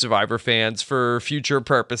all the Survivor fans for future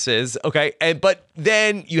purposes. Okay. But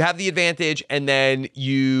then you have the advantage and then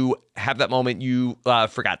you have that moment you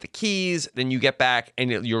forgot the keys. Then you get back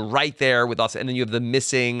and you're right there with us. And then you have the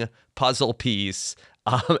missing puzzle piece.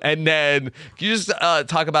 And then can you just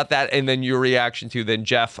talk about that and then your reaction to then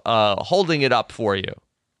Jeff holding it up for you?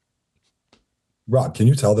 Rob, can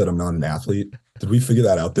you tell that I'm not an athlete? Did we figure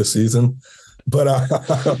that out this season? But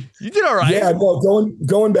you did all right. Yeah, no,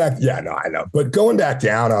 going back. Yeah, no, I know. But going back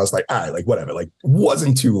down, I was like, all right, like whatever. Like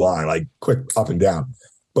wasn't too long, like quick up and down.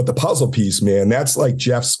 But the puzzle piece, man, that's like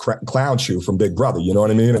Jeff's clown shoe from Big Brother. You know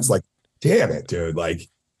what I mean? It's like, damn it, dude. Like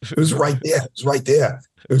it was right there. It was right there.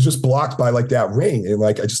 It was just blocked by like that ring. And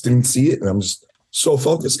like I just didn't see it. And I'm just so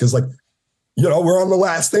focused because like, we're on the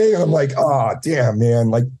last thing. And I'm like, oh, damn, man.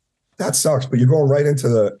 Like, that sucks, but you're going right into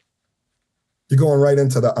the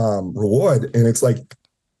reward, and it's like,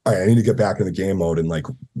 all right, I need to get back in the game mode and like,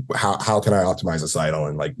 how can I optimize this idol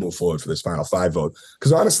and like move forward for this final 5 vote?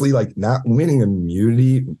 Because honestly, like not winning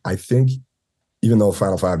immunity, I think, even though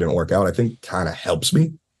final 5 didn't work out, I think kind of helps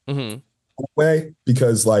me in a way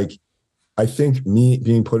because like I think me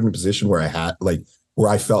being put in a position where I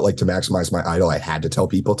felt like to maximize my idol, I had to tell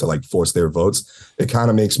people to like force their votes. It kind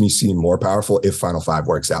of makes me seem more powerful if Final 5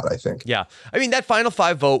 works out, I think. Yeah. I mean, that Final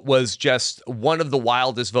 5 vote was just one of the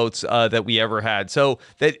wildest votes that we ever had. So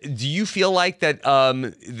do you feel like that?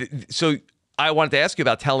 So I wanted to ask you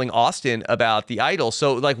about telling Austin about the idol.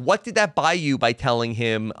 So like, what did that buy you by telling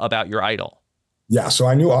him about your idol? Yeah. So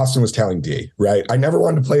I knew Austin was telling D, right? I never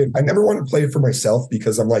wanted to play it. I never wanted to play it for myself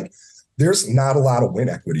because I'm like, there's not a lot of win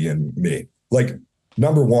equity in me. Like,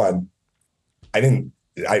 number one, I don't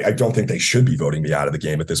think they should be voting me out of the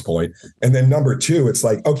game at this point. And then number two, it's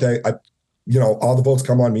like, okay, all the votes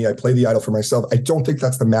come on me. I play the idol for myself. I don't think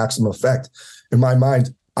that's the maximum effect. In my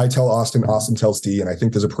mind, I tell Austin, Austin tells D, and I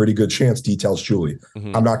think there's a pretty good chance D tells Julie.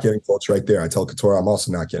 I'm not getting votes right there. I tell Katurah,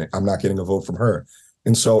 I'm not getting a vote from her.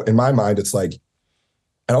 And so in my mind, it's like,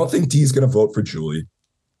 I don't think D's going to vote for Julie.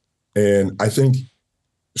 And I think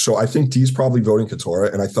D's probably voting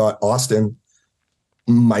Katurah. And I thought Austin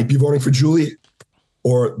might be voting for Julie,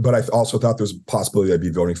 but I also thought there was a possibility I'd be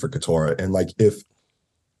voting for Katurah. And like, if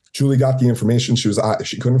Julie got the information, she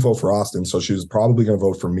couldn't vote for Austin, so she was probably going to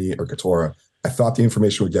vote for me or Katurah. I thought the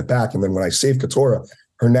information would get back, and then when I saved Katurah,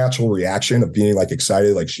 her natural reaction of being like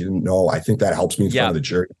excited, like she didn't know, I think that helps me in front of the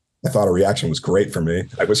jury. I thought her reaction was great for me.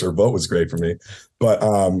 I wish her vote was great for me, but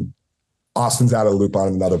Austin's out of the loop on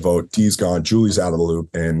another vote. D's gone. Julie's out of the loop,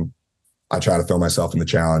 and I try to throw myself in the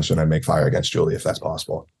challenge and I make fire against Julie if that's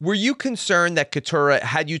possible. Were you concerned that Katurah,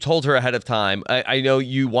 had you told her ahead of time, I know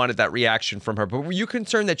you wanted that reaction from her, but were you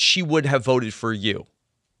concerned that she would have voted for you?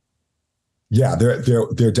 Yeah,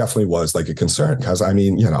 there definitely was like a concern because I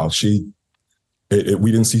mean, we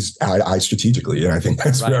didn't see eye strategically, and I think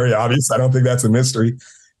that's very obvious. I don't think that's a mystery.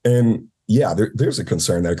 And yeah, there's a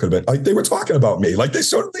concern that it could have been like they were talking about me, like they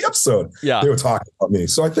showed in the episode. Yeah, they were talking about me.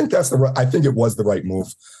 So I think I think it was the right move.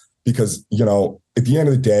 Because, at the end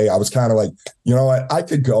of the day, I was kind of like, what, I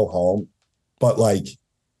could go home, but like,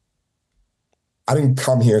 I didn't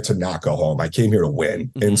come here to not go home. I came here to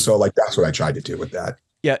win. And so like, that's what I tried to do with that.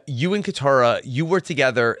 Yeah. You and Katurah, you were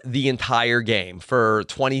together the entire game for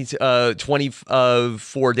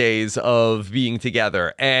 24 days of being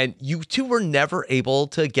together. And you two were never able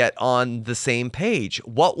to get on the same page.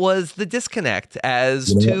 What was the disconnect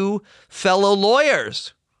as two fellow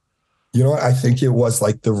lawyers? I think it was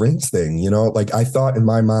like the rings thing, like I thought in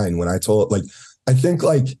my mind when I told, like, I think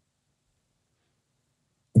like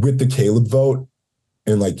with the Caleb vote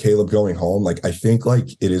and like Caleb going home, like, I think like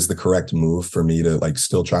it is the correct move for me to like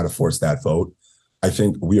still try to force that vote. I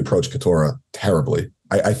think we approached Katurah terribly.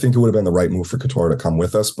 I think it would have been the right move for Katurah to come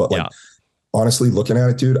with us, but like, honestly, looking at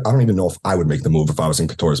it, dude, I don't even know if I would make the move if I was in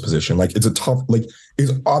Couture's position. Like, it's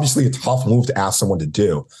obviously a tough move to ask someone to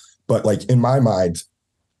do. But like in my mind,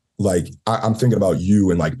 like I'm thinking about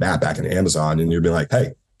you and like Matt back in Amazon, and you'd be like,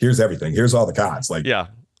 hey, here's everything. Here's all the cards. Like, Yeah.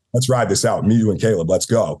 let's ride this out. Me, you, and Caleb, let's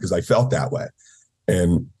go. Because I felt that way.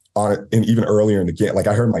 And even earlier in the game, like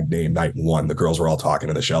I heard my name night one. The girls were all talking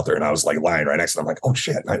in the shelter, and I was like lying right next to them. I'm like, oh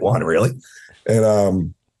shit, night one, really?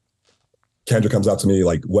 And Kendra comes up to me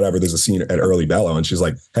like, whatever, there's a scene at Early Bello, and she's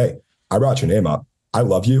like, hey, I brought your name up. I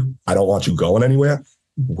love you. I don't want you going anywhere.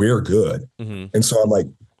 We're good. Mm-hmm. And so I'm like,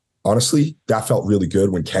 honestly, that felt really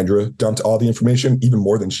good when Kendra dumped all the information, even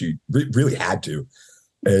more than she really had to.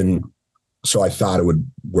 And so I thought it would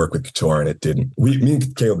work with Couture, and it didn't. Me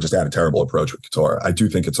and Caleb just had a terrible approach with Couture. I do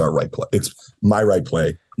think it's our right play. It's my right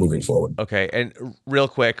play moving forward. Okay. And real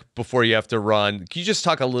quick, before you have to run, can you just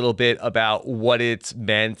talk a little bit about what it's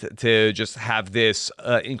meant to just have this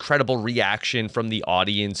incredible reaction from the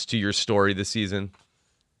audience to your story this season?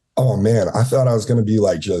 Oh, man. I thought I was going to be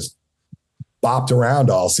like just bopped around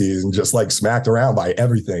all season, just like smacked around by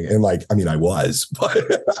everything. And like, I mean, I was,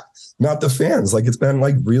 but not the fans. Like, it's been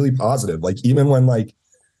like really positive. Like, even when like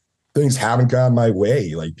things haven't gone my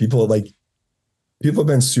way, like people have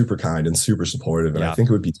been super kind and super supportive. And I think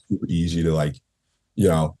it would be super easy to like,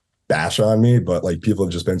 bash on me, but like people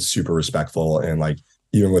have just been super respectful. And like,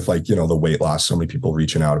 even with like, the weight loss, so many people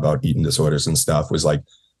reaching out about eating disorders and stuff was like,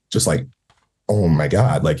 just like, oh my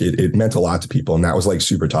God, like it meant a lot to people. And that was like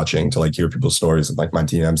super touching to like hear people's stories and like my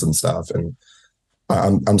DMs and stuff. And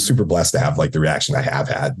I'm super blessed to have like the reaction I have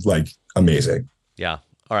had. Like, amazing. Yeah.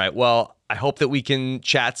 All right. Well, I hope that we can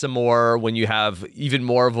chat some more when you have even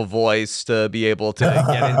more of a voice to be able to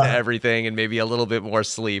get into everything and maybe a little bit more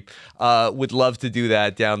sleep. Would love to do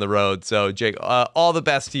that down the road. So Jake, all the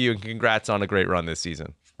best to you and congrats on a great run this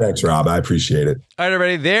season. Thanks, Rob. I appreciate it. All right,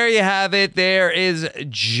 everybody. There you have it. There is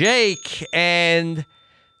Jake. And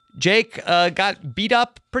Jake got beat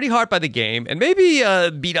up pretty hard by the game and maybe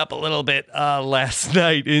beat up a little bit last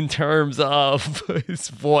night in terms of his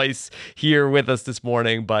voice here with us this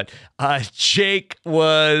morning. But Jake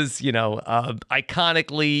was,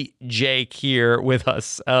 iconically Jake here with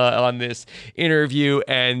us on this interview.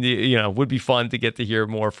 And, would be fun to get to hear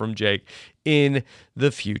more from Jake in the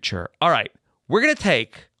future. All right, we're going to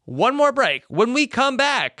take one more break. When we come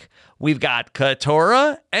back, we've got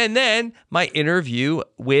Katurah and then my interview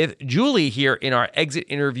with Julie here in our exit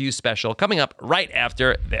interview special coming up right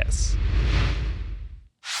after this.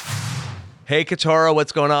 Hey, Katurah,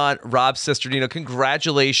 what's going on? Rob Cesternino,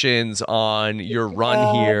 congratulations on your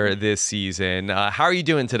run here this season. How are you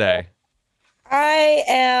doing today? I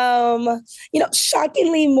am,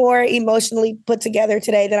 shockingly more emotionally put together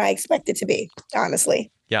today than I expected to be,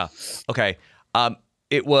 honestly. Yeah. Okay.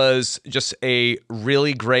 It was just a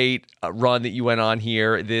really great run that you went on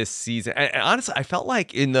here this season. And honestly, I felt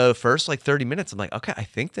like in the first 30 minutes, I'm like, okay, I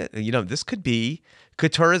think that, this could be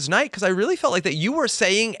Katurah's night. Because I really felt like that you were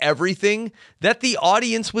saying everything that the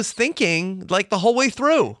audience was thinking like the whole way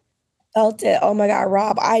through. Felt it. Oh my God,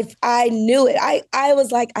 Rob. I knew it. I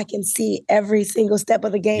was like, I can see every single step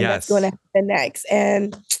of the game that's going to happen next.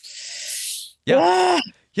 And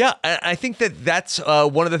yeah, I think that's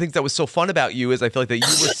one of the things that was so fun about you is I feel like that you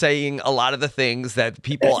were saying a lot of the things that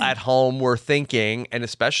people at home were thinking, and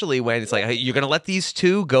especially when it's like, hey, you're going to let these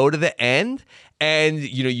two go to the end, and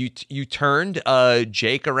you turned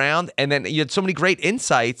Jake around, and then you had so many great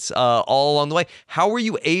insights all along the way. How were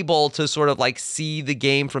you able to sort of see the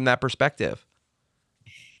game from that perspective?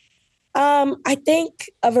 I think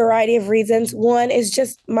a variety of reasons. One is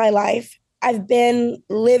just my life. I've been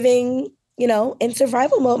living in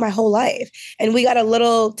survival mode my whole life. And we got a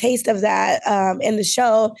little taste of that in the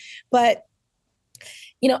show. But,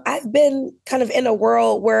 I've been kind of in a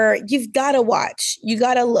world where you've got to watch, you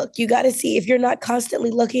got to look, you got to see. If you're not constantly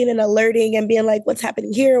looking and alerting and being like, what's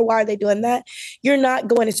happening here? Why are they doing that? You're not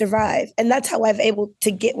going to survive. And that's how I've able to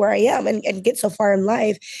get where I am and get so far in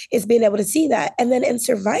life, is being able to see that. And then in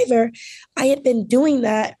Survivor, I had been doing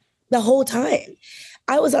that the whole time.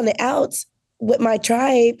 I was on the outs with my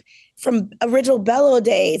tribe from original Bello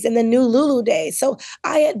days and the new Lulu days. So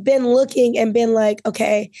I had been looking and been like,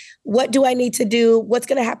 okay, what do I need to do? What's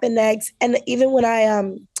going to happen next? And even when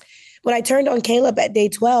I turned on Caleb at day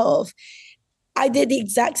 12, I did the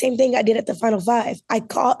exact same thing I did at the final 5.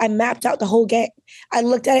 I mapped out the whole game. I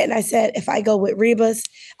looked at it and I said, if I go with Rebus,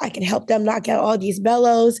 I can help them knock out all these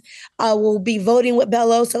Bellos. I will be voting with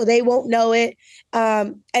Bello so they won't know it.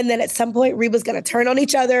 And then at some point, Reba's going to turn on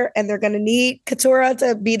each other and they're going to need Katurah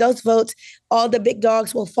to be those votes. All the big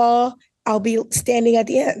dogs will fall. I'll be standing at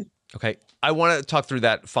the end. Okay. I want to talk through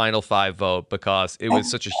that final 5 vote because it was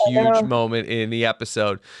such a huge moment in the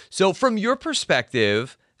episode. So from your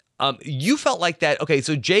perspective, you felt like that, okay,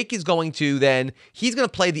 so Jake is going to then, he's going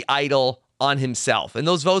to play the idol on himself, and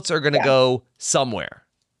those votes are going to go somewhere.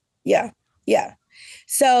 Yeah.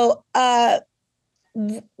 So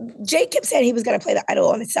Jake kept saying he was going to play the idol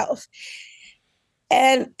on himself.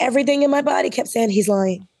 And everything in my body kept saying he's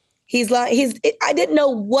lying. He's lying. I didn't know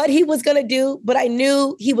what he was going to do, but I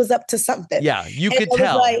knew he was up to something. Yeah, you could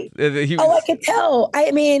tell. I could tell.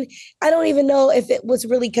 I mean, I don't even know if it was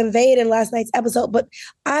really conveyed in last night's episode, but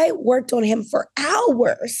I worked on him for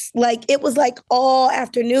hours. Like, it was like all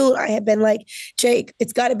afternoon. I had been like, Jake,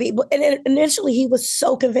 it's got to be. And initially, he was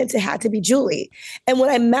so convinced it had to be Julie. And when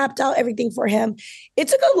I mapped out everything for him, it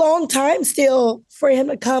took a long time still for him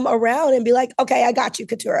to come around and be like, okay, I got you,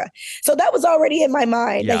 Katurah. So that was already in my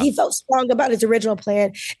mind. Yeah. That he felt strong about his original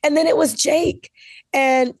plan. And then it was Jake.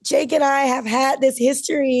 And Jake and I have had this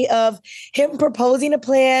history of him proposing a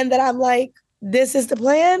plan that I'm like, this is the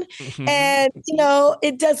plan. And,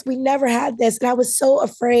 we never had this. And I was so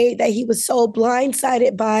afraid that he was so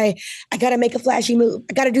blindsided by, I got to make a flashy move.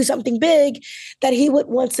 I got to do something big, that he would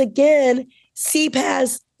once again see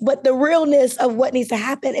past what the realness of what needs to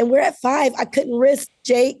happen. And we're at 5. I couldn't risk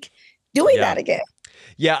Jake doing that again.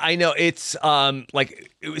 Yeah, I know. It's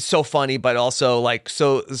it was so funny, but also like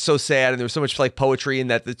so sad. And there was so much like poetry in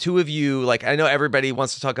that the two of you, like, I know everybody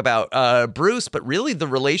wants to talk about Bruce, but really the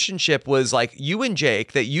relationship was like you and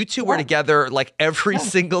Jake, that you two were together like every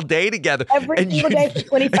single day together. Every single day for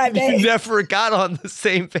 25 days. You never got on the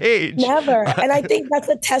same page. Never. And I think that's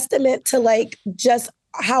a testament to like just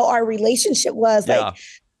how our relationship was. Like,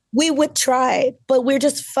 we would try, but we're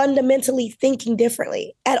just fundamentally thinking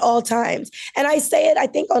differently at all times. And I say it, I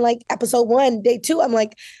think on like episode 1, day 2, I'm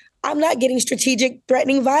like, I'm not getting strategic,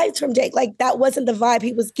 threatening vibes from Jake. Like, that wasn't the vibe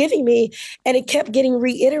he was giving me. And it kept getting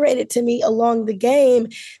reiterated to me along the game,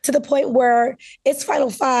 to the point where it's final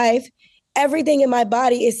 5. Everything in my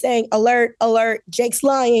body is saying, alert, alert, Jake's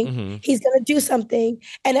lying. He's going to do something.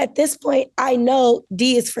 And at this point, I know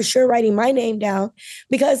D is for sure writing my name down,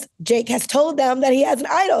 because Jake has told them that he has an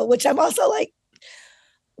idol, which I'm also like,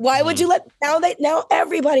 why would you now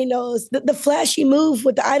everybody knows that the flashy move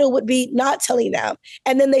with the idol would be not telling them.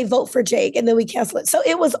 And then they vote for Jake and then we cancel it. So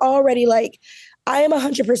it was already like, I am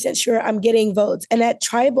 100% sure I'm getting votes. And at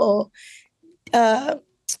Tribal,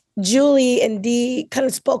 Julie and Dee kind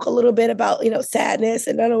of spoke a little bit about, sadness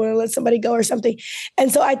and I don't want to let somebody go or something.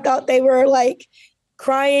 And so I thought they were like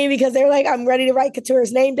crying because they were like, I'm ready to write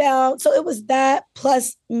Katurah's name down. So it was that,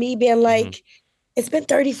 plus me being like, it's been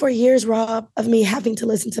 34 years, Rob, of me having to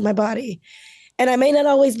listen to my body. And I may not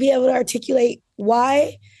always be able to articulate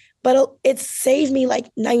why, but it's saved me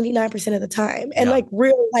like 99% of the time, and like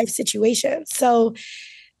real life situations. So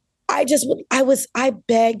I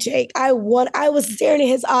begged Jake. I was staring in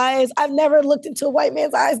his eyes. I've never looked into a white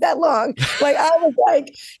man's eyes that long. Like, I was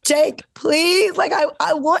like, Jake, please. Like,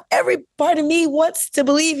 I want, every part of me wants to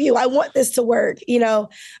believe you. I want this to work.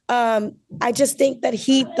 I just think that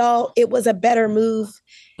he thought it was a better move.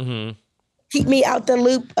 Keep me out the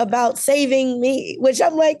loop about saving me, which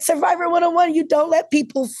I'm like, Survivor 101, you don't let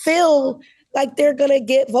people feel like they're going to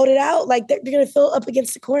get voted out. Like, they're going to feel up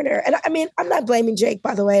against the corner. And I mean, I'm not blaming Jake,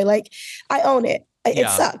 by the way. Like, I own it. It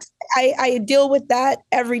sucks. I deal with that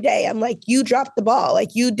every day. I'm like, you dropped the ball. Like,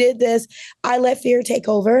 you did this. I let fear take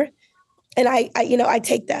over. And I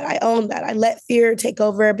take that. I own that. I let fear take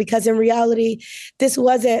over, because in reality, this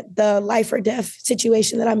wasn't the life or death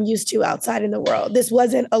situation that I'm used to outside in the world. This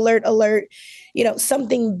wasn't alert,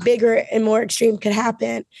 something bigger and more extreme could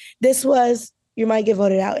happen. This was, you might get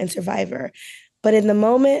voted out in Survivor. But in the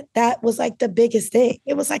moment, that was like the biggest thing.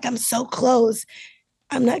 It was like, I'm so close.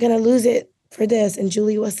 I'm not going to lose it for this. And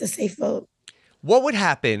Julie was the safe vote. What would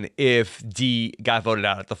happen if D got voted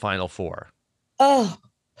out at the final 4? I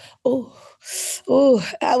would.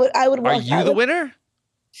 Are you the winner?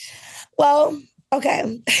 Well,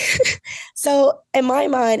 okay. So in my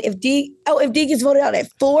mind, if D gets voted out at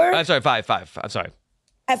 4. I'm sorry, 5. I'm sorry.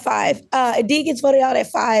 At 5. If D gets voted out at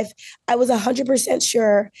 5, I was 100%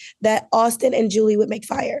 sure that Austin and Julie would make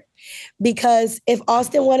fire. Because if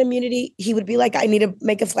Austin won immunity, he would be like, I need to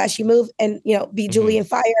make a flashy move and, be Julie in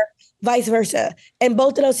fire, vice versa. In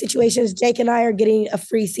both of those situations, Jake and I are getting a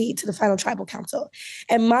free seat to the final tribal council.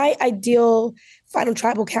 And my ideal final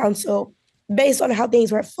tribal council, based on how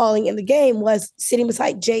things were falling in the game, was sitting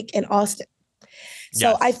beside Jake and Austin.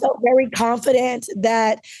 So I felt very confident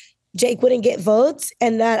that Jake wouldn't get votes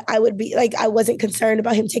and that I would be like, I wasn't concerned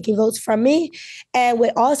about him taking votes from me. And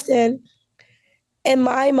with Austin, in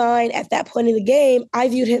my mind, at that point in the game, I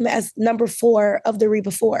viewed him as number 4 of the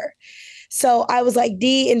Reba 4. So I was like,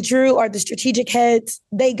 D and Drew are the strategic heads.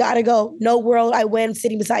 They got to go. No world I win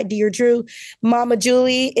sitting beside D or Drew. Mama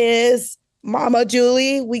Julie is Mama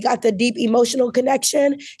Julie. We got the deep emotional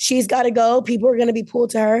connection. She's got to go. People are going to be pulled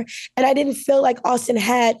to her. And I didn't feel like Austin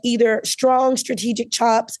had either strong strategic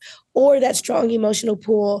chops or that strong emotional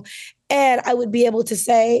pull. And I would be able to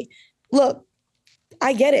say, look,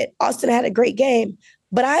 I get it. Austin had a great game,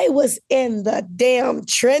 but I was in the damn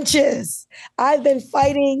trenches. I've been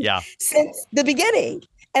fighting since the beginning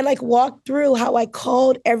and like walked through how I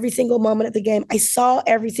called every single moment of the game. I saw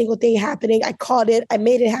every single thing happening. I called it. I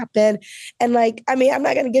made it happen. And like, I mean, I'm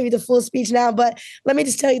not going to give you the full speech now, but let me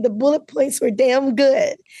just tell you, the bullet points were damn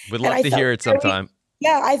good. We'd love to hear it sometime.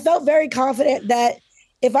 I felt very confident that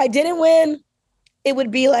if I didn't win, it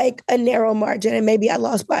would be like a narrow margin and maybe I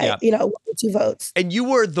lost by, 1 or 2 votes. And you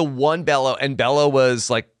were the one, Bello, and Bello was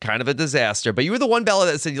like kind of a disaster, but you were the one, Bello,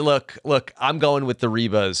 that said, look, I'm going with the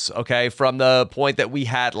Rebas, okay? From the point that we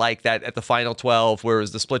had like that at the final 12, where it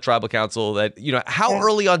was the split tribal council that, how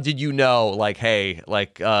early on did you know, like, hey,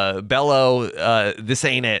 like Bello, this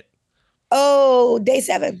ain't it? Oh, day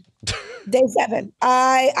 7. Day 7.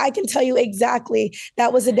 I can tell you exactly.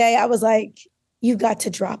 That was the day I was like, you got to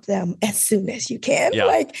drop them as soon as you can. Yeah.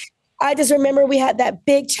 Like, I just remember we had that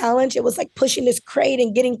big challenge. It was like pushing this crate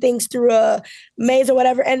and getting things through a maze or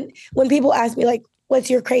whatever. And when people ask me like, what's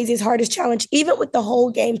your craziest, hardest challenge? Even with the whole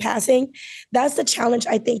game passing, that's the challenge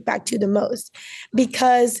I think back to the most,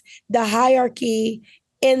 because the hierarchy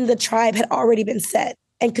in the tribe had already been set.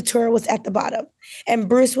 And Katurah was at the bottom and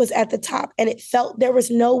Bruce was at the top. And it felt there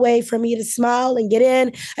was no way for me to smile and get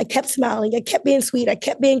in. I kept smiling. I kept being sweet. I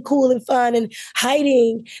kept being cool and fun and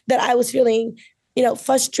hiding that I was feeling,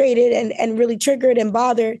 frustrated and really triggered and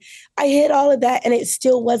bothered. I hid all of that and it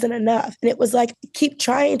still wasn't enough. And it was like, keep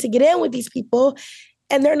trying to get in with these people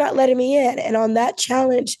and they're not letting me in. And on that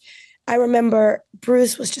challenge, I remember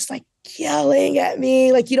Bruce was just like, yelling at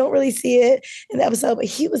me. Like, you don't really see it in the episode, but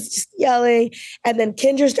he was just yelling. And then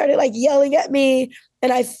Kendra started like yelling at me.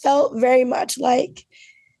 And I felt very much like,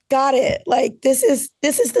 got it. Like, this is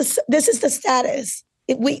the status.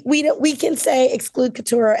 We can say exclude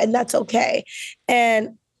Katurah and that's okay.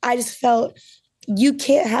 And I just felt you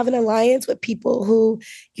can't have an alliance with people who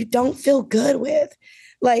you don't feel good with.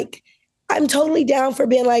 Like, I'm totally down for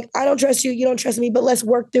being like, I don't trust you, you don't trust me, but let's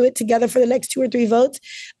work through it together for the next 2 or 3 votes.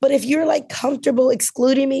 But if you're like comfortable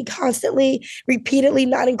excluding me constantly, repeatedly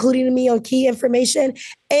not including me on key information,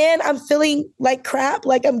 and I'm feeling like crap,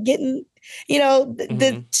 like I'm getting,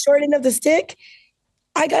 the short end of the stick,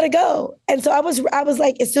 I gotta go. And so I was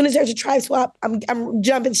like, as soon as there's a tribe swap, I'm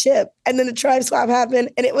jumping ship. And then the tribe swap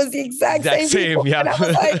happened, and it was the exact same people. Yeah. And I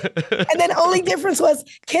was like, and then the only difference was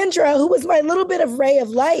Kendra, who was my little bit of ray of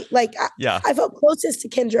light. Like, I felt closest to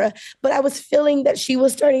Kendra, but I was feeling that she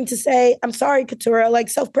was starting to say, "I'm sorry, Katurah, like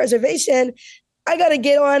self-preservation. I gotta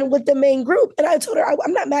get on with the main group." And I told her,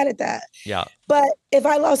 I'm not mad at that. Yeah. But if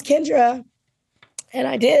I lost Kendra, and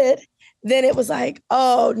I did, then it was like,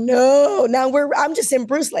 oh no, now I'm just in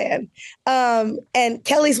Bruce land. And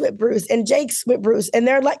Kelly's with Bruce and Jake's with Bruce. And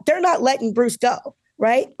they're not letting Bruce go,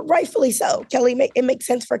 right? Rightfully so. It makes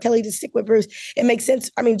sense for Kelly to stick with Bruce. It makes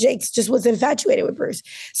sense. I mean, Jake's just was infatuated with Bruce.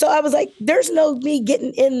 So I was like, there's no me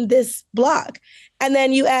getting in this block. And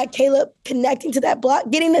then you add Caleb connecting to that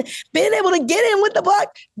block, being able to get in with the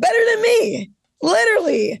block better than me.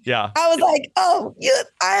 Literally. Yeah. I was like, oh, yeah,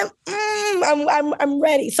 I'm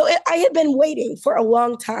ready. So I had been waiting for a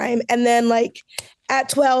long time. And then like at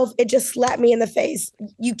 12, it just slapped me in the face.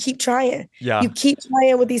 You keep trying. Yeah. You keep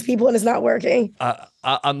trying with these people and it's not working.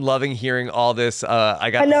 I'm loving hearing all this. I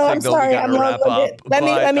know. I'm sorry. I'm wrap up. Let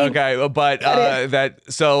me. Okay,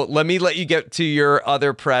 but so let me let you get to your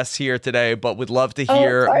other press here today, but would love to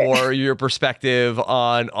hear more your perspective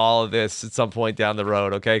on all of this at some point down the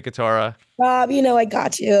road. Okay, Katurah? Rob, I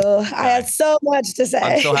got you. I had so much to say.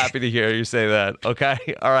 I'm so happy to hear you say that. Okay.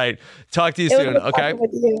 All right. Talk to you soon. Okay.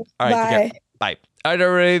 All right. Bye. All right,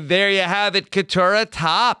 everybody, there you have it. Katurah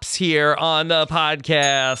Topps here on the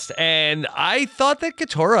podcast. And I thought that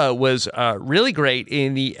Katurah was really great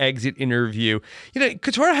in the exit interview.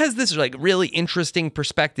 Katurah has this like really interesting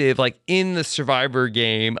perspective, like in the Survivor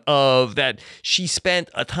game, of that she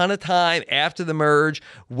spent a ton of time after the merge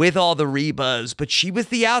with all the Rebas, but she was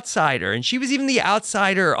the outsider, and she was even the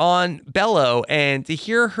outsider on Bello. And to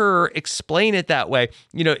hear her explain it that way,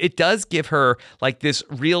 it does give her like this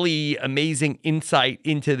really amazing insight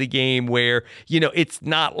into the game where, it's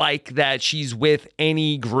not like that she's with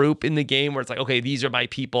any group in the game where it's like, okay, these are my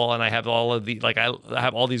people and I have all of the, like, I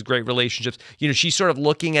have all these great relationships. She's sort of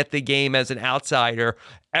looking at the game as an outsider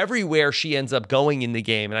everywhere she ends up going in the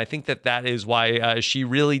game. And I think that is why she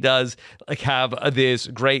really does like have this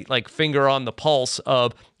great like finger on the pulse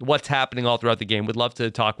of what's happening all throughout the game. Would love to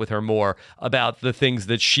talk with her more about the things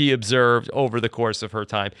that she observed over the course of her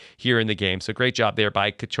time here in the game. So great job there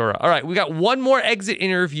by Katurah. All right, we got one more exit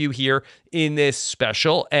interview here in this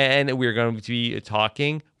special, and we're going to be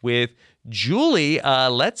talking with Julie.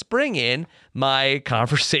 Let's bring in my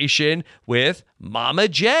conversation with Mama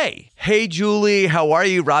J. Hey, Julie, how are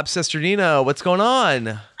you? Rob Cesternino, what's going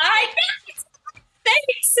on?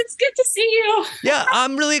 Thanks. It's good to see you. Yeah,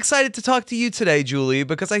 I'm really excited to talk to you today, Julie,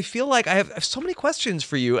 because I feel like I have so many questions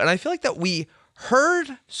for you, and I feel like that we heard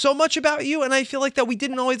so much about you, and I feel like that we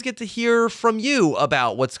didn't always get to hear from you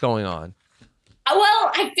about what's going on.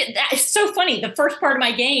 Well, it's so funny. The first part of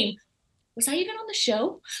my game, was I even on the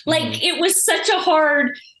show? Like, it was such a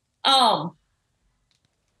hard, I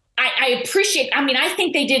appreciate, I mean, I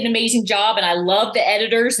think they did an amazing job, and I love the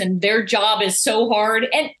editors, and their job is so hard.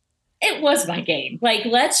 And it was my game. Like,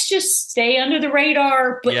 let's just stay under the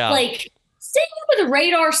radar. But like, staying under the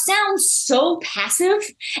radar sounds so passive,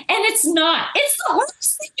 and it's not. It's the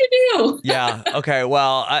hardest thing to do. Yeah. Okay.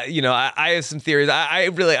 Well, I have some theories.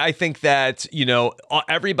 I think that,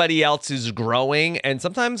 everybody else is growing. And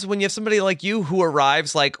sometimes when you have somebody like you who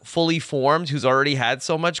arrives like fully formed, who's already had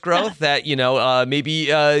so much growth that, maybe,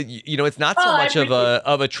 it's not so much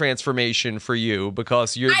of a transformation for you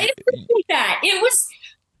because you're. I appreciate that.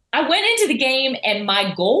 I went into the game and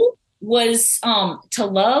my goal was to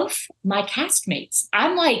love my castmates.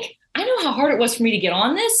 I'm like, I know how hard it was for me to get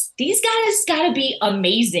on this. These guys got to be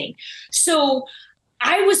amazing. So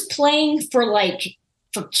I was playing for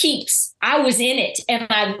keeps. I was in it. And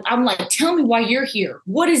I'm like, tell me why you're here.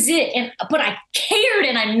 What is it? But I cared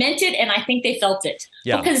and I meant it. And I think they felt it.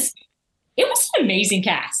 Yeah. Because it was an amazing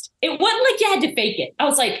cast. It wasn't like you had to fake it. I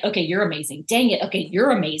was like, okay, you're amazing. Dang it. Okay, you're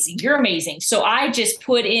amazing. You're amazing. So I just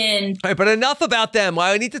put in. All right, but enough about them.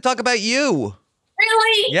 I need to talk about you.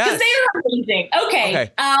 Really? Yes. Because they're amazing.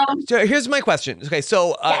 Okay. So here's my question. Okay,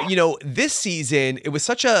 so this season it was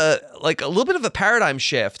such a little bit of a paradigm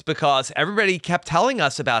shift because everybody kept telling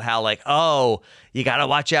us about how you got to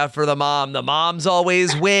watch out for the mom. The moms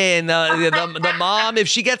always win. The mom, if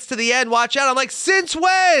she gets to the end, watch out. I'm like, since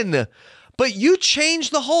when? But you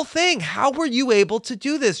changed the whole thing. How were you able to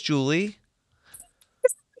do this, Julie?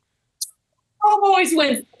 Mom always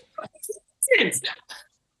wins.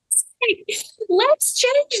 Let's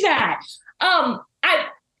change that. I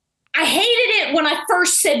hated it when I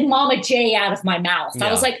first said Mama J out of my mouth. Yeah.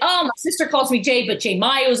 I was like, oh, my sister calls me Jay, but Jay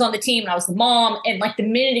Maya was on the team and I was the mom. And like the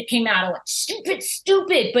minute it came out, I went,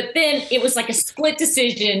 stupid. But then it was like a split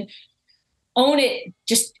decision. Own it,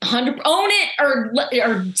 just 100, own it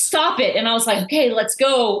or stop it. And I was like, okay, let's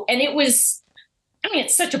go. And it was,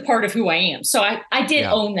 it's such a part of who I am. So I did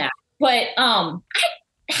own that. But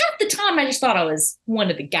half the time I just thought I was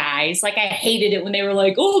one of the guys. Like I hated it when they were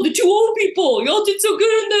like, oh, the two old people, y'all did so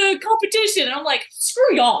good in the competition. And I'm like,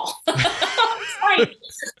 screw y'all. Like,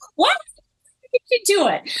 what? You do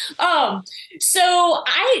it. So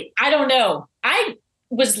I don't know. I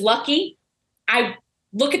was lucky. I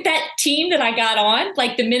look at that team that I got on.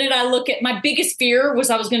 Like the minute I look at, my biggest fear was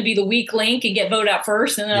I was going to be the weak link and get voted out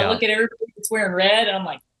first. And then I look at everybody that's wearing red and I'm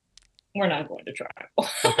like, we're not going to try.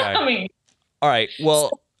 Okay. All right.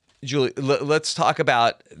 Well, Julie, let's talk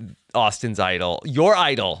about Austin's idol. Your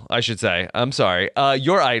idol, I should say. I'm sorry.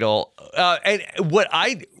 Your idol. And what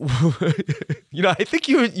I think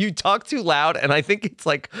you talk too loud, and I think it's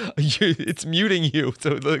like it's muting you.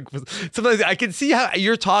 So sometimes I can see how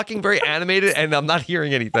you're talking very animated, and I'm not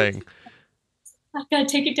hearing anything. I gotta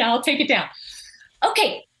take it down. I'll take it down.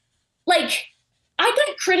 Okay, I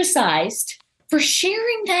got criticized for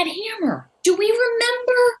sharing that hammer. Do we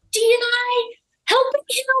remember D&I helping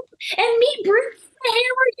him and me bringing the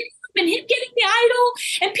hammer and him getting the idol?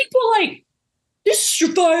 And people like, this is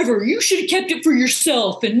Survivor. You should have kept it for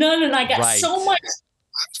yourself. And I got so much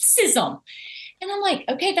criticism. And I'm like,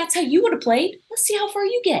 okay, that's how you would have played. Let's see how far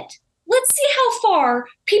you get. Let's see how far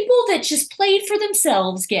people that just played for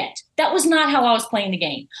themselves get. That was not how I was playing the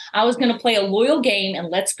game. I was going to play a loyal game and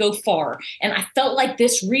let's go far. And I felt like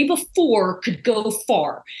this Reba 4 could go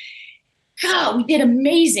far. God, we did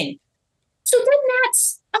amazing. So then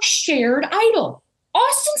that's a shared idol.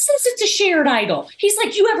 Austin says it's a shared idol. He's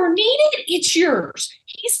like, you ever need it? It's yours.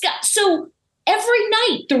 So every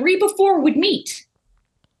night the Reba 4 would meet.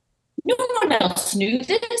 No one else knew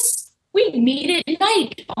this. We'd meet at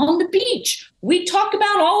night on the beach. We'd talk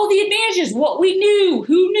about all the advantages, what we knew,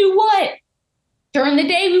 who knew what. During the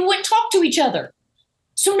day, we wouldn't talk to each other.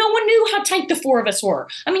 So no one knew how tight the 4 of us were.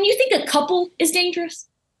 I mean, you think a couple is dangerous?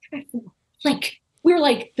 we were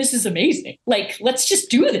like, this is amazing. Like, let's just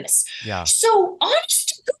do this. Yeah. So honest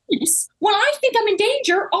to goodness, when I think I'm in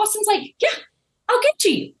danger, Austin's like, yeah, I'll get to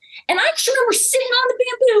you. And I just remember sitting on the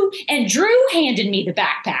bamboo and Drew handed me the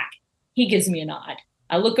backpack. He gives me a nod.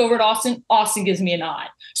 I look over at Austin. Austin gives me a nod.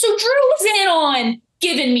 So Drew was in on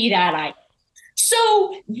giving me that item.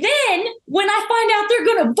 So then when I find out they're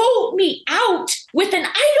going to vote me out with an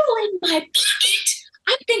idol in my pocket,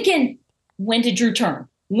 I'm thinking, when did Drew turn?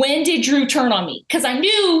 When did Drew turn on me? Because I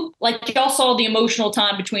knew, like y'all saw the emotional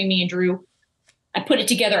time between me and Drew. I put it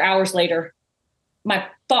together hours later. My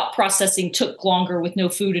thought processing took longer with no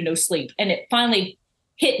food and no sleep. And it finally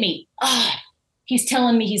hit me. He's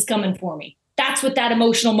telling me he's coming for me. That's what that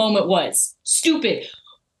emotional moment was. Stupid.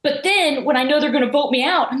 But then when I know they're going to vote me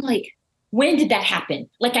out, I'm like, when did that happen?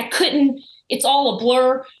 Like I couldn't, it's all a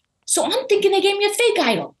blur. So I'm thinking they gave me a fake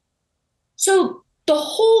idol. So the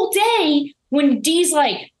whole day when Dee's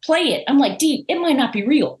like, play it, I'm like, Dee, it might not be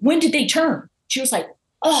real. When did they turn? She was like,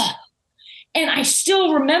 oh. And I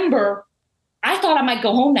still remember, I thought I might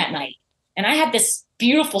go home that night. And I had this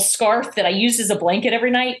beautiful scarf that I used as a blanket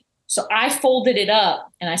every night. So I folded it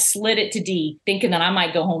up and I slid it to Dee, thinking that I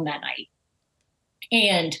might go home that night.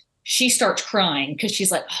 And she starts crying because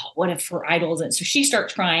she's like, oh, what if her idol isn't? So she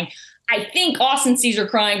starts crying. I think Austin sees her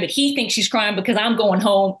crying, but he thinks she's crying because I'm going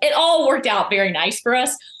home. It all worked out very nice for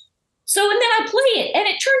us. So, and then I play it and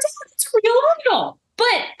it turns out it's a real idol.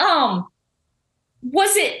 But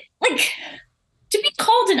was it like to be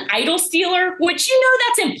called an idol stealer, which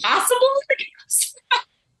that's impossible?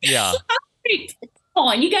 Yeah. Come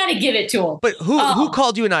on, you got to give it to them. But who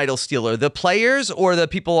called you an idol stealer? The players or the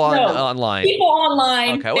people online? People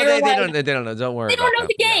online. Okay, well they don't know. Don't worry. They don't know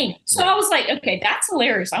the game. So I was like, okay, that's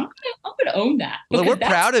hilarious. I'm gonna own that. Well, we're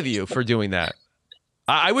proud of you for doing that.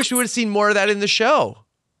 I wish we would have seen more of that in the show.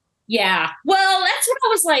 Yeah. Well, that's what I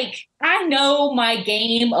was like. I know my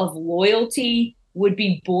game of loyalty would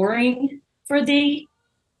be boring for the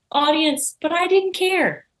audience, but I didn't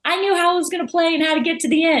care. I knew how I was going to play and how to get to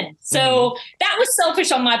the end. So that was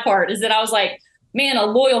selfish on my part, is that I was like, man, a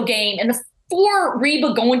loyal game. And for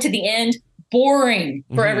Reba going to the end, boring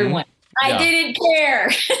for everyone. I didn't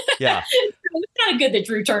care. Yeah. It's kind of good that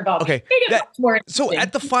Drew turned off. Okay. So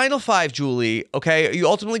at the final five, Julie, okay, you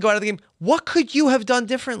ultimately go out of the game. What could you have done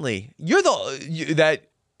differently? You're the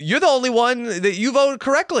only one that you voted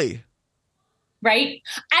correctly. Right?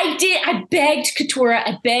 I did. I begged Katurah.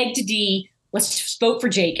 I begged Dee. Let's just vote for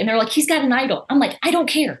Jake. And they're like, he's got an idol. I'm like, I don't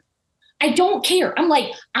care. I don't care. I'm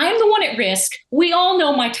like, I'm the one at risk. We all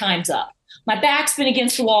know my time's up. My back's been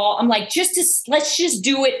against the wall. I'm like, let's just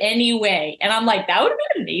do it anyway. And I'm like, that would have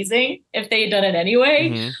been amazing if they had done it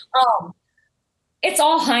anyway. It's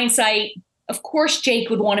all hindsight. Of course, Jake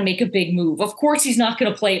would want to make a big move. Of course, he's not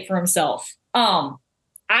going to play it for himself.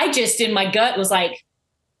 I just, in my gut, was like,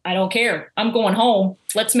 I don't care. I'm going home.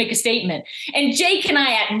 Let's make a statement. And Jake and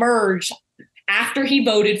I at Merge, after he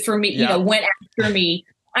voted for me, went after me,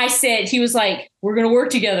 I said, he was like, we're going to work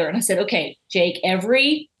together. And I said, okay, Jake,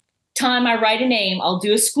 every time I write a name, I'll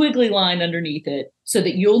do a squiggly line underneath it so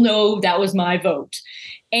that you'll know that was my vote.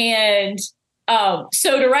 And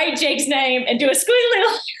so to write Jake's name and do a squiggly line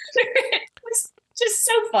under it was just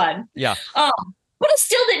so fun. Yeah. But I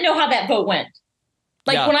still didn't know how that vote went.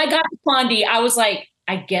 Like when I got to Pondy, I was like,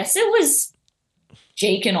 I guess it was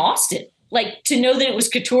Jake and Austin. Like to know that it was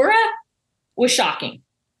Katurah was shocking.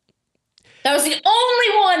 That was the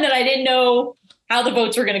only one that I didn't know how the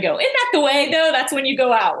votes were going to go. Isn't that the way, though? That's when you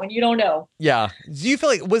go out, when you don't know. Yeah. Do you feel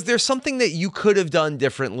like, was there something that you could have done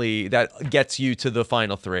differently that gets you to the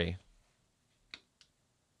final three?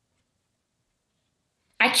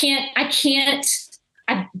 I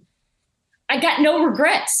got no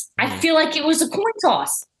regrets. I feel like it was a coin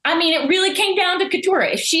toss. I mean, it really came down to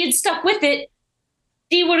Katurah. If she had stuck with it,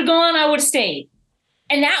 Dee would have gone, I would have stayed.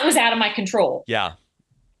 And that was out of my control. Yeah.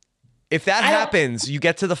 If that happens, you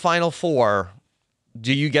get to the final four.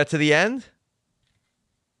 Do you get to the end?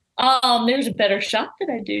 There's a better shot that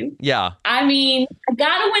I do. Yeah. I mean, I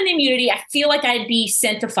got to win the immunity. I feel like I'd be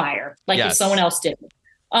sent to fire, if someone else did.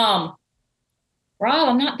 Rob,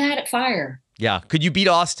 I'm not bad at fire. Yeah. Could you beat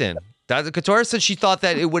Austin? Katurah said she thought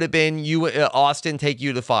that it would have been you, Austin, take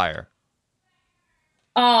you to fire.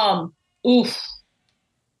 Probably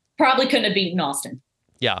couldn't have beaten Austin.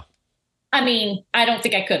 Yeah. I mean, I don't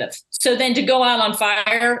think I could have. So then to go out on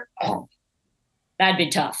fire, that'd be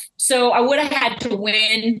tough. So I would have had to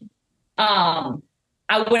win. I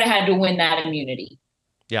would have had to win that immunity.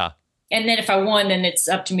 Yeah. And then if I won, then it's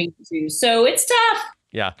up to me too. So it's tough.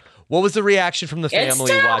 Yeah. What was the reaction from the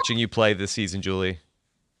family watching you play this season, Julie?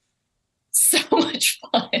 So much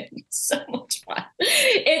fun. So much fun.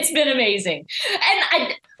 It's been amazing.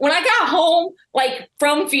 And when I got home, like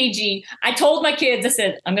from Fiji, I told my kids, I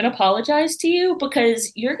said, I'm going to apologize to you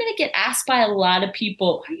because you're going to get asked by a lot of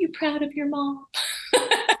people, are you proud of your mom?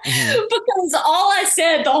 Because all I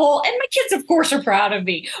said and my kids, of course, are proud of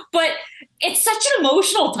me, but it's such an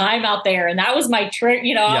emotional time out there. And that was my trick.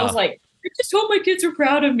 You know, I was like, I just hope my kids are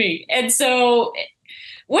proud of me. And so,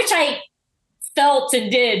 which I felt and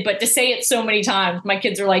did, but to say it so many times, my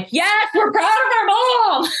kids are like, yes, we're proud of our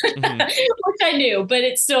mom, which I knew, but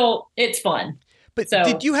it's fun. But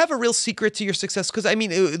did you have a real secret to your success? Because, I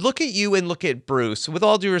mean, look at you and look at Bruce. With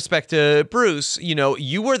all due respect to Bruce, you know,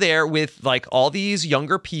 you were there with like all these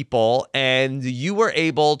younger people and you were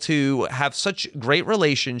able to have such great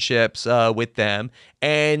relationships with them.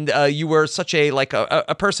 And you were such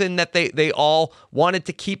a person that they all wanted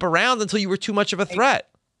to keep around until you were too much of a threat.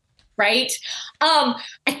 Right. I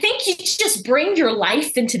think you just bring your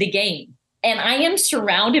life into the game. And I am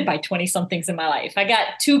surrounded by 20-somethings in my life. I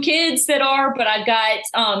got 2 kids but I've got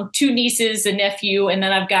 2 nieces, a nephew, and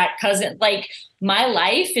then I've got cousins. Like, my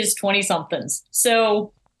life is 20-somethings.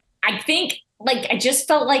 So I think, like, I just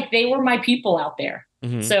felt like they were my people out there.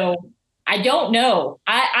 Mm-hmm. So I don't know.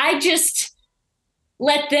 I just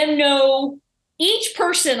let them know, each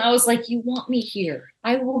person, I was like, you want me here,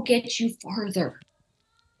 I will get you farther.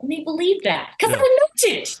 And they believe that because I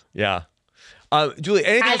meant it. Yeah. Julie,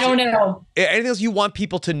 I don't know. Anything else you want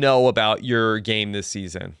people to know about your game this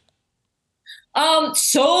season?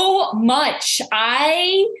 So much.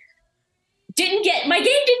 My game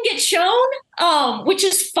didn't get shown, which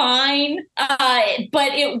is fine.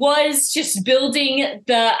 But it was just building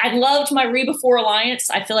I loved my Reba 4 Alliance.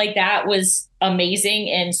 I feel like that was amazing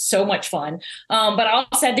and so much fun. But I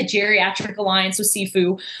also had the Geriatric Alliance with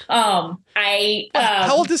Sifu. How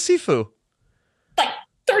old is Sifu? Like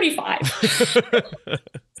 35.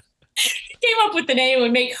 Came up with the name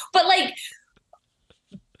with me, but like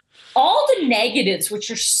all the negatives, which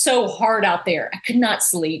are so hard out there, I could not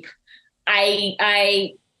sleep.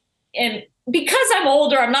 I am, because I'm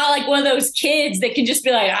older, I'm not like one of those kids that can just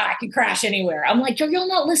be like, I can crash anywhere. I'm like, are y'all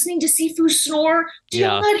not listening to Sifu snore? Do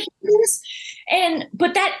y'all not hear this?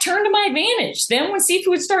 But that turned to my advantage. Then when Sifu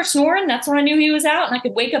would start snoring, that's when I knew he was out and I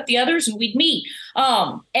could wake up the others and we'd meet.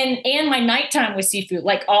 And my nighttime with Sifu,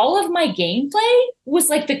 like all of my gameplay was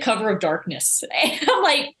like the cover of darkness. And I'm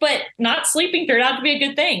like, but not sleeping turned out to be a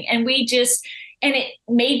good thing. And it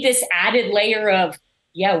made this added layer of,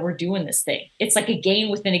 yeah, we're doing this thing. It's like a game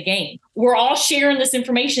within a game. We're all sharing this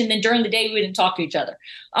information. Then during the day, we didn't talk to each other.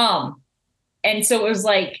 And so it was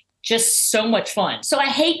like, just so much fun. So I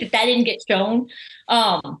hate that didn't get shown.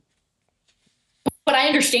 But I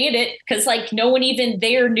understand it because like no one even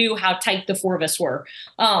there knew how tight the 4 of us were.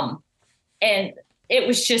 And it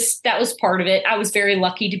was just, that was part of it. I was very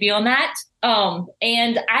lucky to be on that.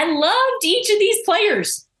 And I loved each of these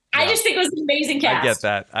players. Yeah. I just think it was an amazing cast.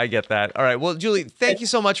 I get that. All right. Well, Julie, thank you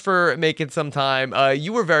so much for making some time.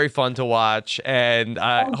 You were very fun to watch, and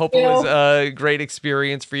I hope it was a great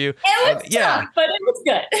experience for you. It was tough, but it was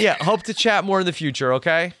good. Yeah. Hope to chat more in the future,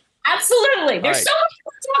 okay? Absolutely. There's so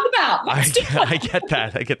much to talk about. I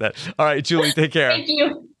get that. All right, Julie, take care. Thank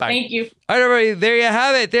you. Bye. Thank you. All right, everybody, there you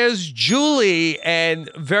have it. There's Julie, and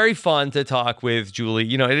very fun to talk with Julie.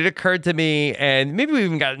 You know, it occurred to me, and maybe we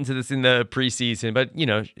even got into this in the preseason, but, you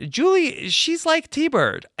know, Julie, she's like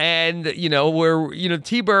T-Bird. And, you know,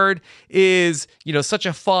 T-Bird is, you know, such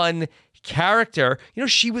a fun character. You know,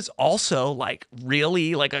 she was also like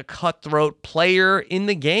really like a cutthroat player in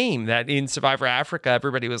the game, that in Survivor Africa,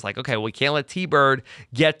 everybody was like, okay, well, we can't let T-Bird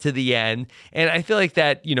get to the end. And I feel like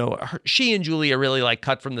that, you know, she and Julie are really like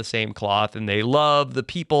cut from the same cloth, and they love the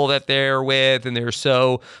people that they're with, and they're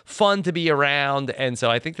so fun to be around. And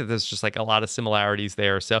so I think that there's just like a lot of similarities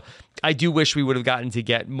there. So I do wish we would have gotten to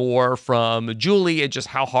get more from Julie and just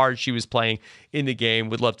how hard she was playing in the game.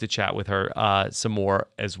 Would love to chat with her some more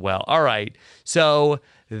as well. All right. So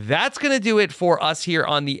that's going to do it for us here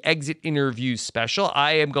on the Exit Interview Special.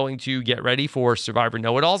 I am going to get ready for Survivor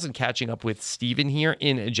Know-It-Alls and catching up with Steven here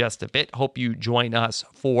in just a bit. Hope you join us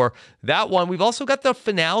for that one. We've also got the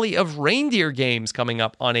finale of Reindeer Games coming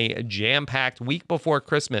up on a jam-packed week before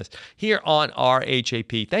Christmas here on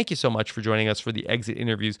RHAP. Thank you so much for joining us for the Exit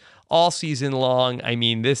Interviews all season long. I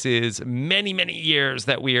mean, this is many, many years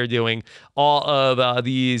that we are doing all of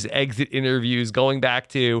these exit interviews, going back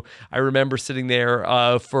to, I remember sitting there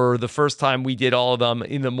for the first time, we did all of them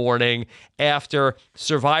in the morning after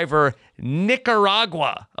Survivor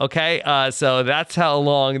Nicaragua. Okay. So that's how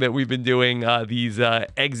long that we've been doing these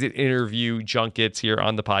exit interview junkets here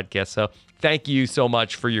on the podcast. So thank you so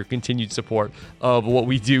much for your continued support of what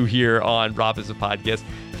we do here on Rob is a Podcast.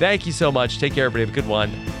 Thank you so much. Take care, everybody. Have a good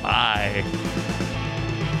one. Bye.